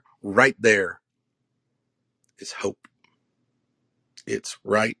 There, right there, is hope. It's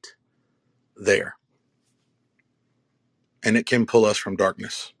right there. And it can pull us from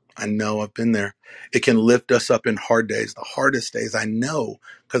darkness. I know, I've been there. It can lift us up in hard days, the hardest days. I know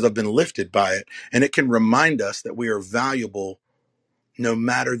because I've been lifted by it. And it can remind us that we are valuable no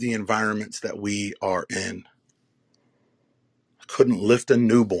matter the environments that we are in. I couldn't lift a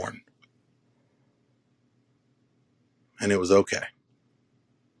newborn, and it was okay.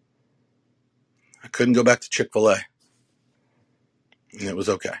 I couldn't go back to Chick-fil-A, and it was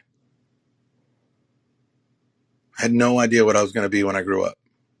okay. I had no idea what I was going to be when I grew up,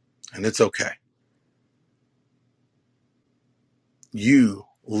 and it's okay. You,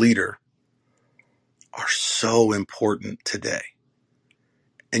 leader, are so important today.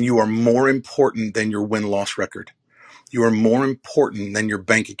 And you are more important than your win-loss record. You are more important than your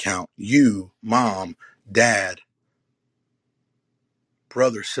bank account. You, mom, dad,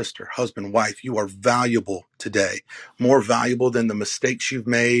 brother, sister, husband, wife, you are valuable today. More valuable than the mistakes you've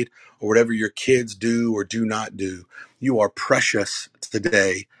made or whatever your kids do or do not do. You are precious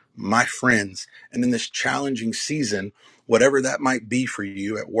today, my friends. And in this challenging season, whatever that might be for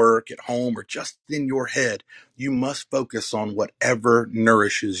you at work, at home, or just in your head, you must focus on whatever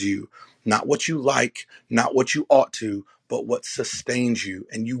nourishes you. Not what you like, not what you ought to, but what sustains you.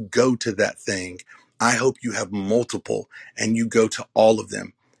 And you go to that thing. I hope you have multiple and you go to all of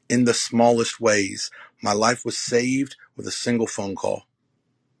them in the smallest ways. My life was saved with a single phone call.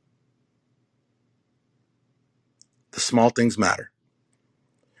 The small things matter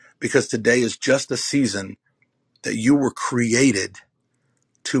because today is just a season that you were created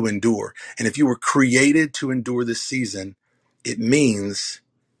to endure. And if you were created to endure this season, it means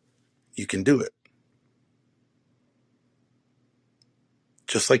you can do it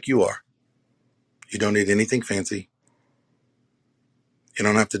just like you are. You don't need anything fancy. You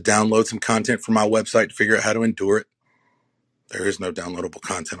don't have to download some content from my website to figure out how to endure it. There is no downloadable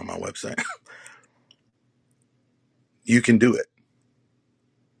content on my website. You can do it.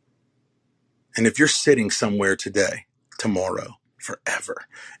 And if you're sitting somewhere today, tomorrow, forever,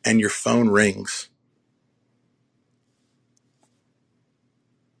 and your phone rings,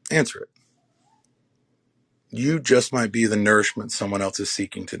 answer it. You just might be the nourishment someone else is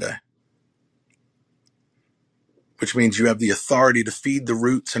seeking today, which means you have the authority to feed the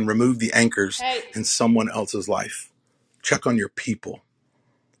roots and remove the anchors in someone else's life. Check on your people.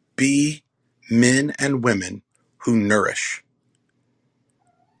 Be men and women who nourish.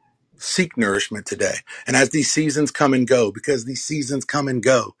 Seek nourishment today. And as these seasons come and go, because these seasons come and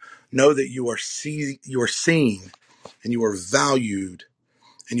go, know that you are seen and you are valued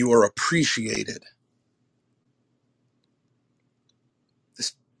and you are appreciated.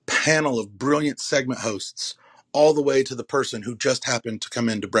 This panel of brilliant segment hosts, all the way to the person who just happened to come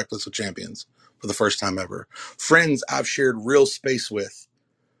into Breakfast with Champions for the first time ever. Friends I've shared real space with,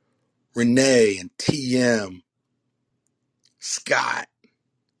 Renee and TM, Scott.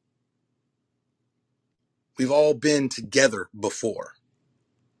 We've all been together before.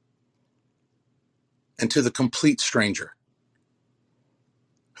 And to the complete stranger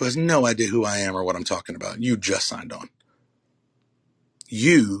who has no idea who I am or what I'm talking about, you just signed on.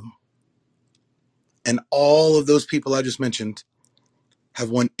 You and all of those people I just mentioned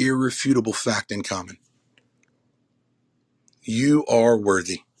have one irrefutable fact in common. You are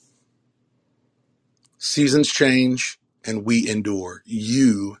worthy. Seasons change and we endure.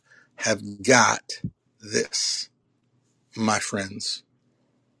 You have got this, my friends.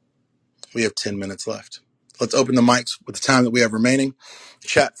 We have 10 minutes left. Let's open the mics with the time that we have remaining.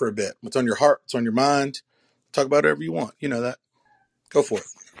 Chat for a bit. What's on your heart? What's on your mind? Talk about whatever you want. You know that. Go for it.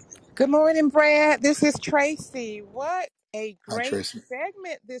 Good morning, Brad. This is Tracy. What a Hi, great Tracy.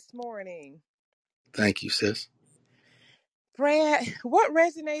 segment this morning. Thank you, sis. Brad, what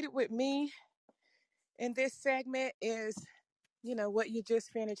resonated with me in this segment is, what you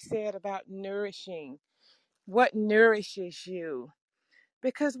just finished said about nourishing. What nourishes you?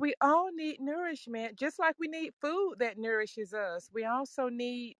 Because we all need nourishment, just like we need food that nourishes us. We also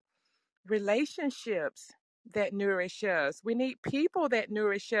need relationships that nourish us. We need people that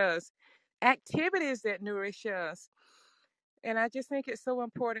nourish us, activities that nourish us. And I just think it's so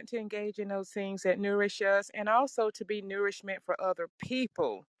important to engage in those things that nourish us and also to be nourishment for other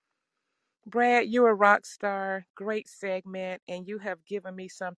people. Brad, you're a rock star. Great segment, and you have given me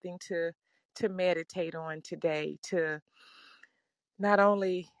something to meditate on today. To not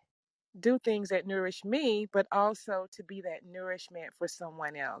only do things that nourish me, but also to be that nourishment for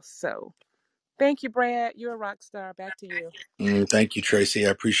someone else. So, thank you, Brad. You're a rock star. Back to you. Thank you, Tracy.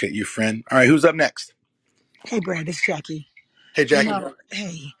 I appreciate you, friend. All right, who's up next? Hey, Brad, it's Jackie. Hey, You Jackie. know,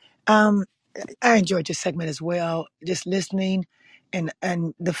 hey, um, I enjoyed your segment as well. Just listening, and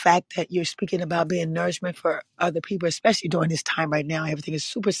the fact that you're speaking about being nourishment for other people, especially during this time right now. Everything is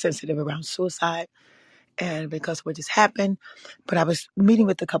super sensitive around suicide, and because of what just happened. But I was meeting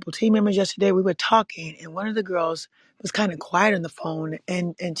with a couple team members yesterday. We were talking, and one of the girls was kind of quiet on the phone,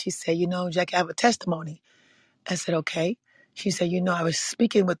 and she said, Jackie, I have a testimony. I said, okay. She said, I was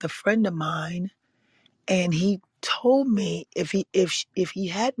speaking with a friend of mine, and he told me if he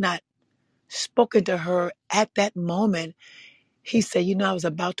had not spoken to her at that moment, he said, I was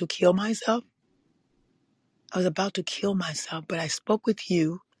about to kill myself. I was about to kill myself, but I spoke with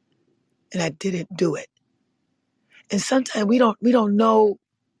you and I didn't do it. And sometimes we don't know.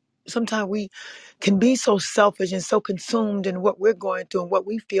 Sometimes we can be so selfish and so consumed in what we're going through and what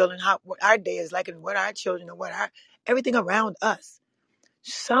we feel and how what our day is like and what our children and what our everything around us.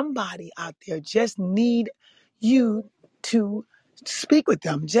 Somebody out there just need you to speak with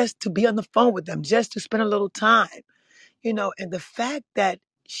them, just to be on the phone with them, just to spend a little time, and the fact that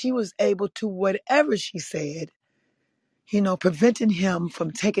she was able to, whatever she said, preventing him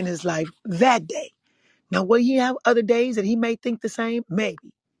from taking his life that day. Now, will he have other days that he may think the same?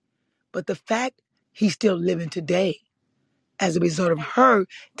 Maybe. But the fact he's still living today as a result of her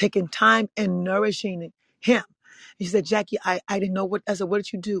taking time and nourishing him. She said, Jackie, I didn't know what, I said, what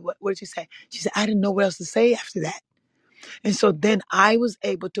did you do? What did you say? She said, I didn't know what else to say after that. And so then I was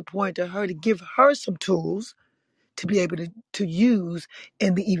able to point to her to give her some tools to be able to use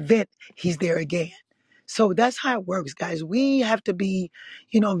in the event he's there again. So that's how it works, guys. We have to be,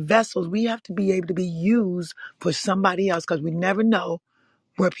 vessels. We have to be able to be used for somebody else because we never know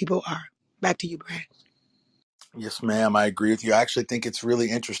where people are. Back to you, Brad. Yes, ma'am. I agree with you. I actually think it's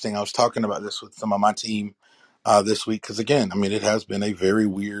really interesting. I was talking about this with some of my team this week because, again, I mean, it has been a very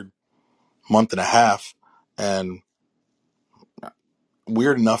weird month and a half, and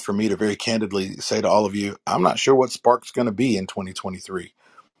weird enough for me to very candidly say to all of you, I'm not sure what Spark's going to be in 2023.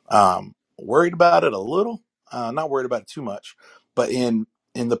 Worried about it a little, not worried about it too much, but in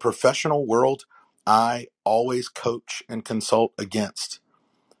the professional world, I always coach and consult against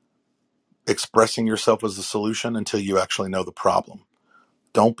expressing yourself as the solution until you actually know the problem.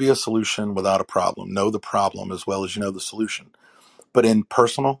 Don't be a solution without a problem. Know the problem as well as you know the solution. But in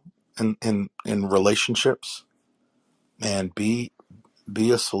personal, in relationships, man, be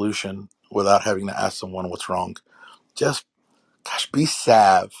a solution without having to ask someone what's wrong. Just, gosh, be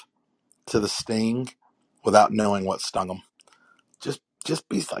salve to the sting without knowing what stung them. Just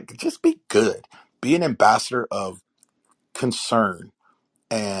be good. Be an ambassador of concern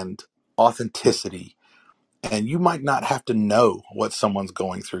and authenticity. And you might not have to know what someone's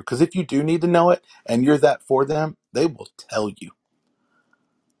going through. Because if you do need to know it and you're that for them, they will tell you.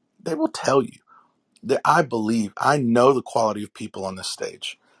 They will tell you that I know the quality of people on this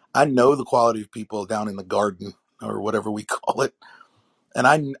stage. I know the quality of people down in the garden or whatever we call it. And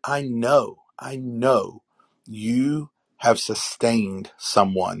I know you have sustained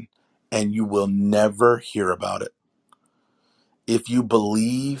someone and you will never hear about it. If you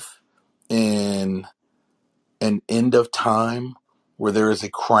believe in an end of time where there is a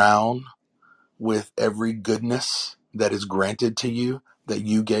crown with every goodness that is granted to you that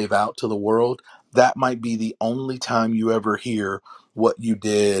you gave out to the world, that might be the only time you ever hear what you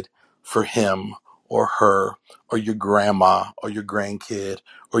did for him or her or your grandma or your grandkid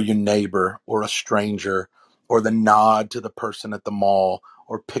or your neighbor or a stranger or the nod to the person at the mall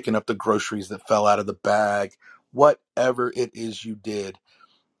or picking up the groceries that fell out of the bag. Whatever it is you did,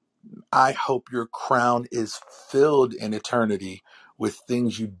 I hope your crown is filled in eternity with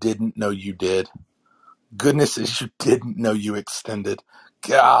things you didn't know you did, goodnesses you didn't know you extended.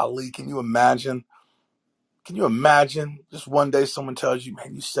 Golly, can you imagine? Can you imagine? Just one day someone tells you,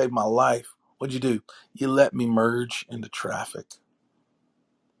 man, you saved my life. What'd you do? You let me merge into traffic.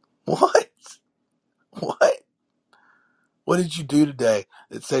 What? What? What did you do today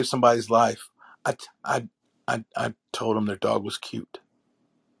that saved somebody's life? I told them their dog was cute.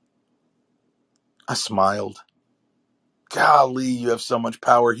 I smiled. Golly, you have so much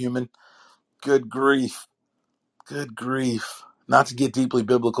power, human. Good grief. Good grief. Not to get deeply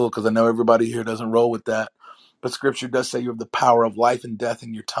biblical, because I know everybody here doesn't roll with that. But scripture does say you have the power of life and death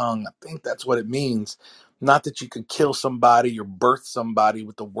in your tongue. I think that's what it means. Not that you could kill somebody or birth somebody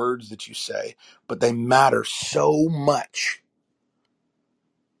with the words that you say, but they matter so much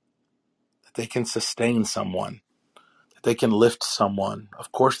that they can sustain someone, that they can lift someone.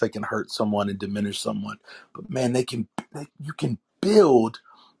 Of course, they can hurt someone and diminish someone, but man, you can build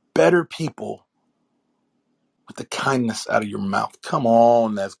better people with the kindness out of your mouth. Come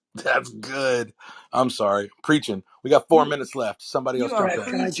on, that's good. I'm sorry, preaching. We got 4 minutes left. Somebody else You are jump Brad,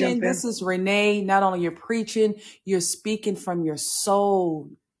 in. can I preaching. jump in? This is Renee. Not only you're preaching, you're speaking from your soul,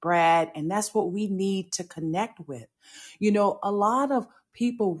 Brad. And that's what we need to connect with. You know, a lot of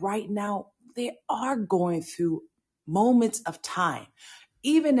people right now, they are going through moments of time.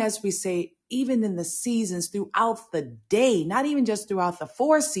 Even as we say, even in the seasons throughout the day, not even just throughout the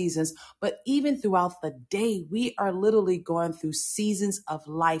 4 seasons, but even throughout the day, we are literally going through seasons of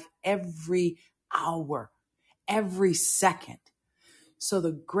life every hour, every second. So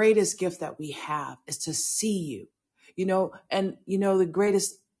the greatest gift that we have is to see you, the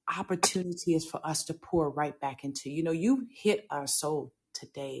greatest opportunity is for us to pour right back into, you hit our soul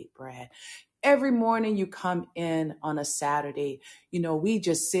today, Brad. Every morning you come in on a Saturday, we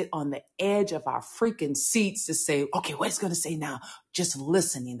just sit on the edge of our freaking seats to say, okay, what it's going to say now? Just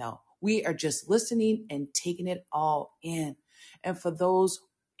listening though. We are just listening and taking it all in. And for those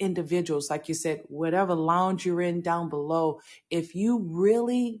individuals, like you said, whatever lounge you're in down below, if you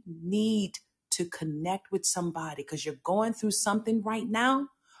really need to connect with somebody because you're going through something right now,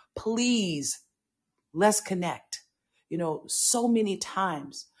 please, let's connect. So many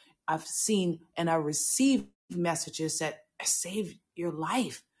times I've seen and I received messages that save your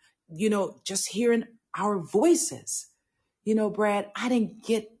life, just hearing our voices. Brad, I didn't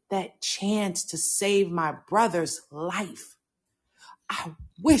get that chance to save my brother's life. I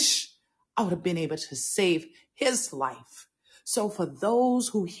wish I would have been able to save his life. So for those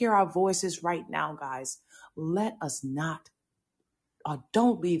who hear our voices right now, guys, let us not, or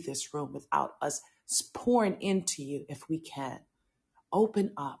don't leave this room without us pouring into you if we can.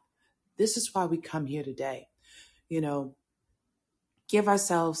 Open up. This is why we come here today. Give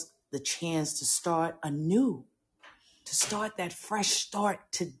ourselves the chance to start anew, to start that fresh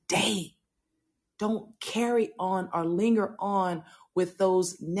start today. Don't carry on or linger on with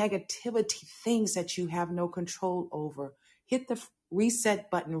those negativity things that you have no control over. Hit the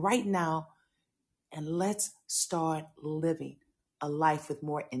reset button right now and let's start living a life with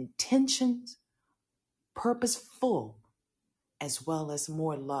more intentions, purposeful, as well as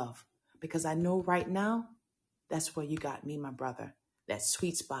more love. Because I know right now, that's where you got me, my brother, that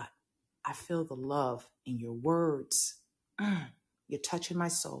sweet spot. I feel the love in your words. You're touching my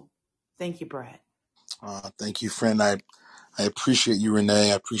soul. Thank you, Brad. Thank you, friend. I appreciate you,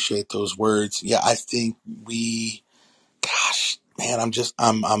 Renee. I appreciate those words. Yeah, I think gosh, man,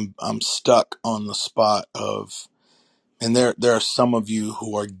 I'm stuck on the spot of, and there are some of you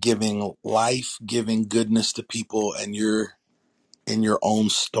who are giving life, giving goodness to people, and you're in your own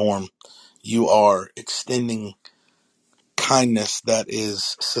storm. You are extending kindness that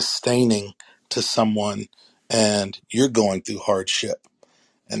is sustaining to someone, and you're going through hardship,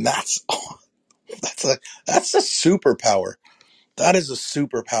 and that's a superpower. That is a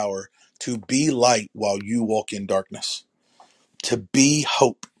superpower, to be light while you walk in darkness, to be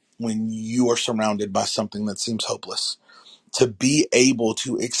hope when you are surrounded by something that seems hopeless, to be able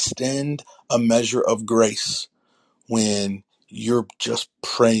to extend a measure of grace when you're just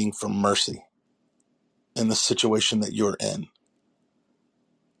praying for mercy in the situation that you're in,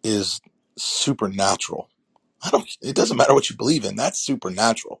 is supernatural. It doesn't matter what you believe in. That's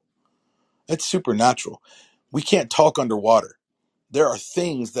supernatural. It's supernatural. We can't talk underwater. There are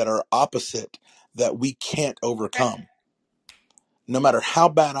things that are opposite that we can't overcome. No matter how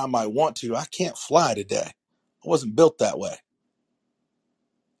bad I might want to, I can't fly today. I wasn't built that way.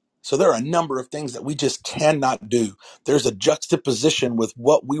 So there are a number of things that we just cannot do. There's a juxtaposition with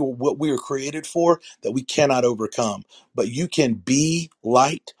what we were created for that we cannot overcome. But you can be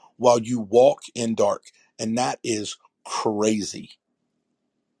light while you walk in dark, and that is crazy.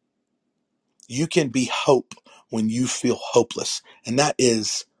 You can be hope when you feel hopeless, and that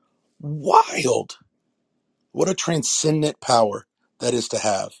is wild. What a transcendent power that is to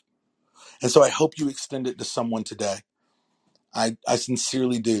have. And so I hope you extend it to someone today. I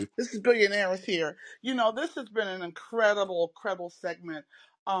sincerely do. This is Billionaires here. This has been an incredible segment.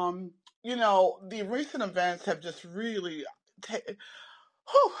 The recent events have just really.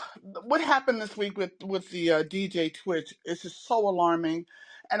 Whew, what happened this week with the DJ Twitch is just so alarming.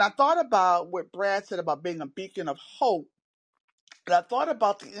 And I thought about what Brad said about being a beacon of hope. And I thought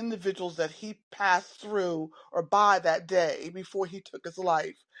about the individuals that he passed through or by that day before he took his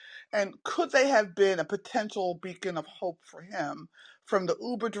life. And could they have been a potential beacon of hope for him, from the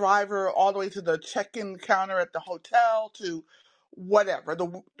Uber driver all the way to the check-in counter at the hotel to whatever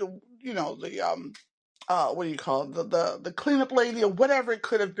the you know the what do you call it, the cleanup lady or whatever it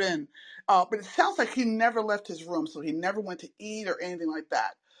could have been. But it sounds like he never left his room, so he never went to eat or anything like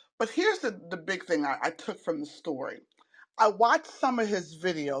that. But here's the big thing I took from the story. I watched some of his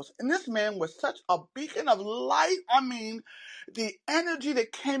videos, and this man was such a beacon of light. I mean, the energy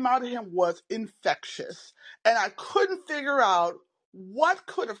that came out of him was infectious, and I couldn't figure out what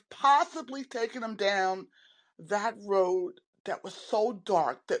could have possibly taken him down that road that was so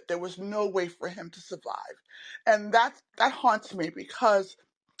dark that there was no way for him to survive. And that haunts me because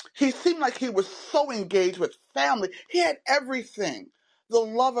he seemed like he was so engaged with family. He had everything: the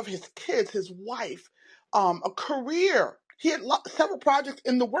love of his kids, his wife, a career. He had several projects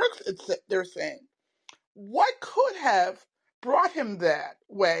in the works, they're saying. What could have brought him that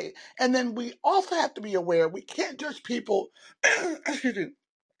way? And then we also have to be aware we can't judge people. Excuse me,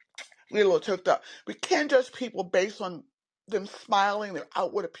 we get a little choked up. We can't judge people based on them smiling, their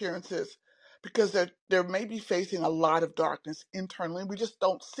outward appearances, because they're maybe facing a lot of darkness internally. We just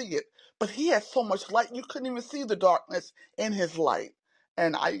don't see it. But he has so much light, you couldn't even see the darkness in his light.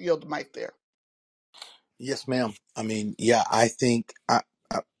 And I yield the mic there. Yes, ma'am. I mean, yeah, I think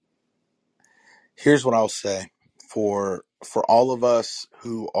here's what I'll say for all of us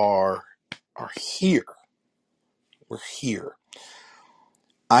who are here. We're here.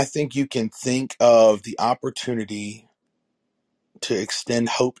 I think you can think of the opportunity to extend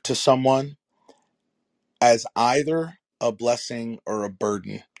hope to someone as either a blessing or a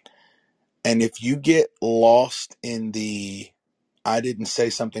burden. And if you get lost in I didn't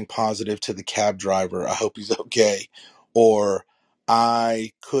say something positive to the cab driver, I hope he's okay, or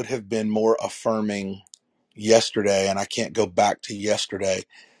I could have been more affirming yesterday and I can't go back to yesterday,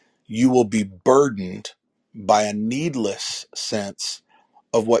 you will be burdened by a needless sense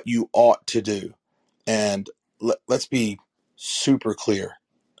of what you ought to do. And let's be super clear.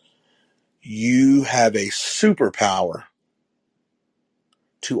 You have a superpower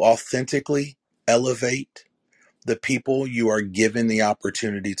to authentically elevate the people you are given the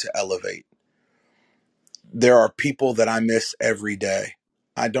opportunity to elevate. There are people that I miss every day.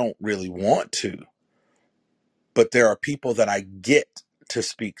 I don't really want to, but there are people that I get to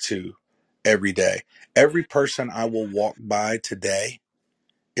speak to every day. Every person I will walk by today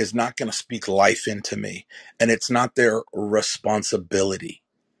is not going to speak life into me, and it's not their responsibility.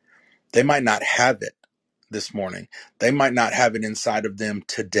 They might not have it this morning. They might not have it inside of them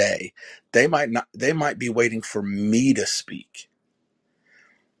today. They might be waiting for me to speak.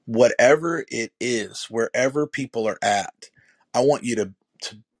 Whatever it is, wherever people are at, I want you to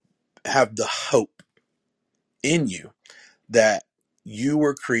have the hope in you that you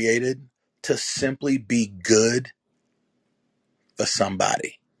were created to simply be good for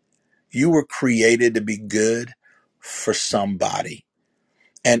somebody. You were created to be good for somebody.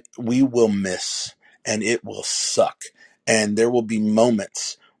 And we will miss, and it will suck. And there will be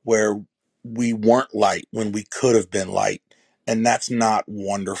moments where we weren't light when we could have been light. And that's not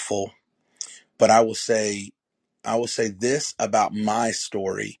wonderful. But I will say this about my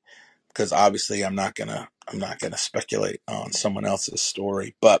story, because obviously I'm not gonna speculate on someone else's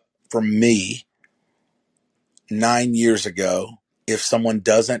story. But for me, 9 years ago, if someone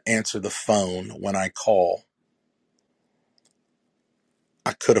doesn't answer the phone when I call,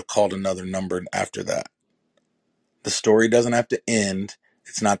 I could have called another number after that. The story doesn't have to end.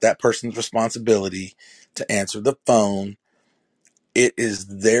 It's not that person's responsibility to answer the phone. It is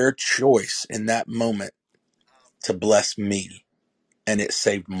their choice in that moment to bless me, and it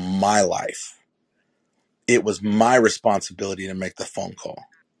saved my life. It was my responsibility to make the phone call,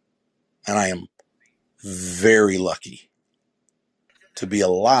 and I am very lucky to be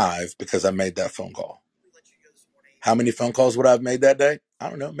alive because I made that phone call. How many phone calls would I have made that day? I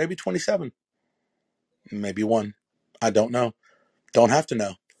don't know, maybe 27, maybe one. I don't know. Don't have to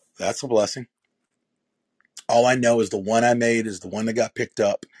know. That's a blessing. All I know is the one I made is the one that got picked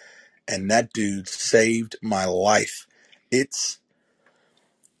up, and that dude saved my life.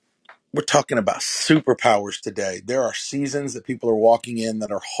 We're talking about superpowers today. There are seasons that people are walking in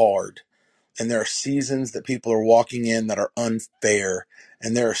that are hard, and there are seasons that people are walking in that are unfair,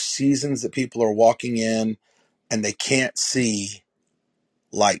 and there are seasons that people are walking in and they can't see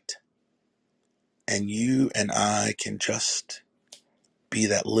light. And you and I can just be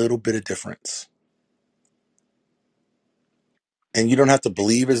that little bit of difference. And you don't have to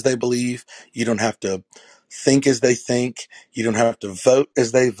believe as they believe. You don't have to think as they think. You don't have to vote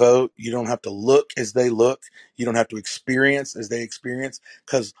as they vote. You don't have to look as they look. You don't have to experience as they experience,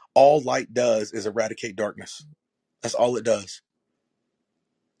 because all light does is eradicate darkness. That's all it does.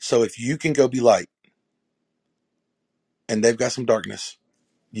 So if you can go be light and they've got some darkness,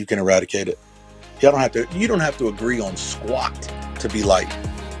 you can eradicate it. You don't have to agree on squat to be light.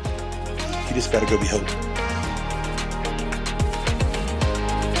 You just got to go be hope.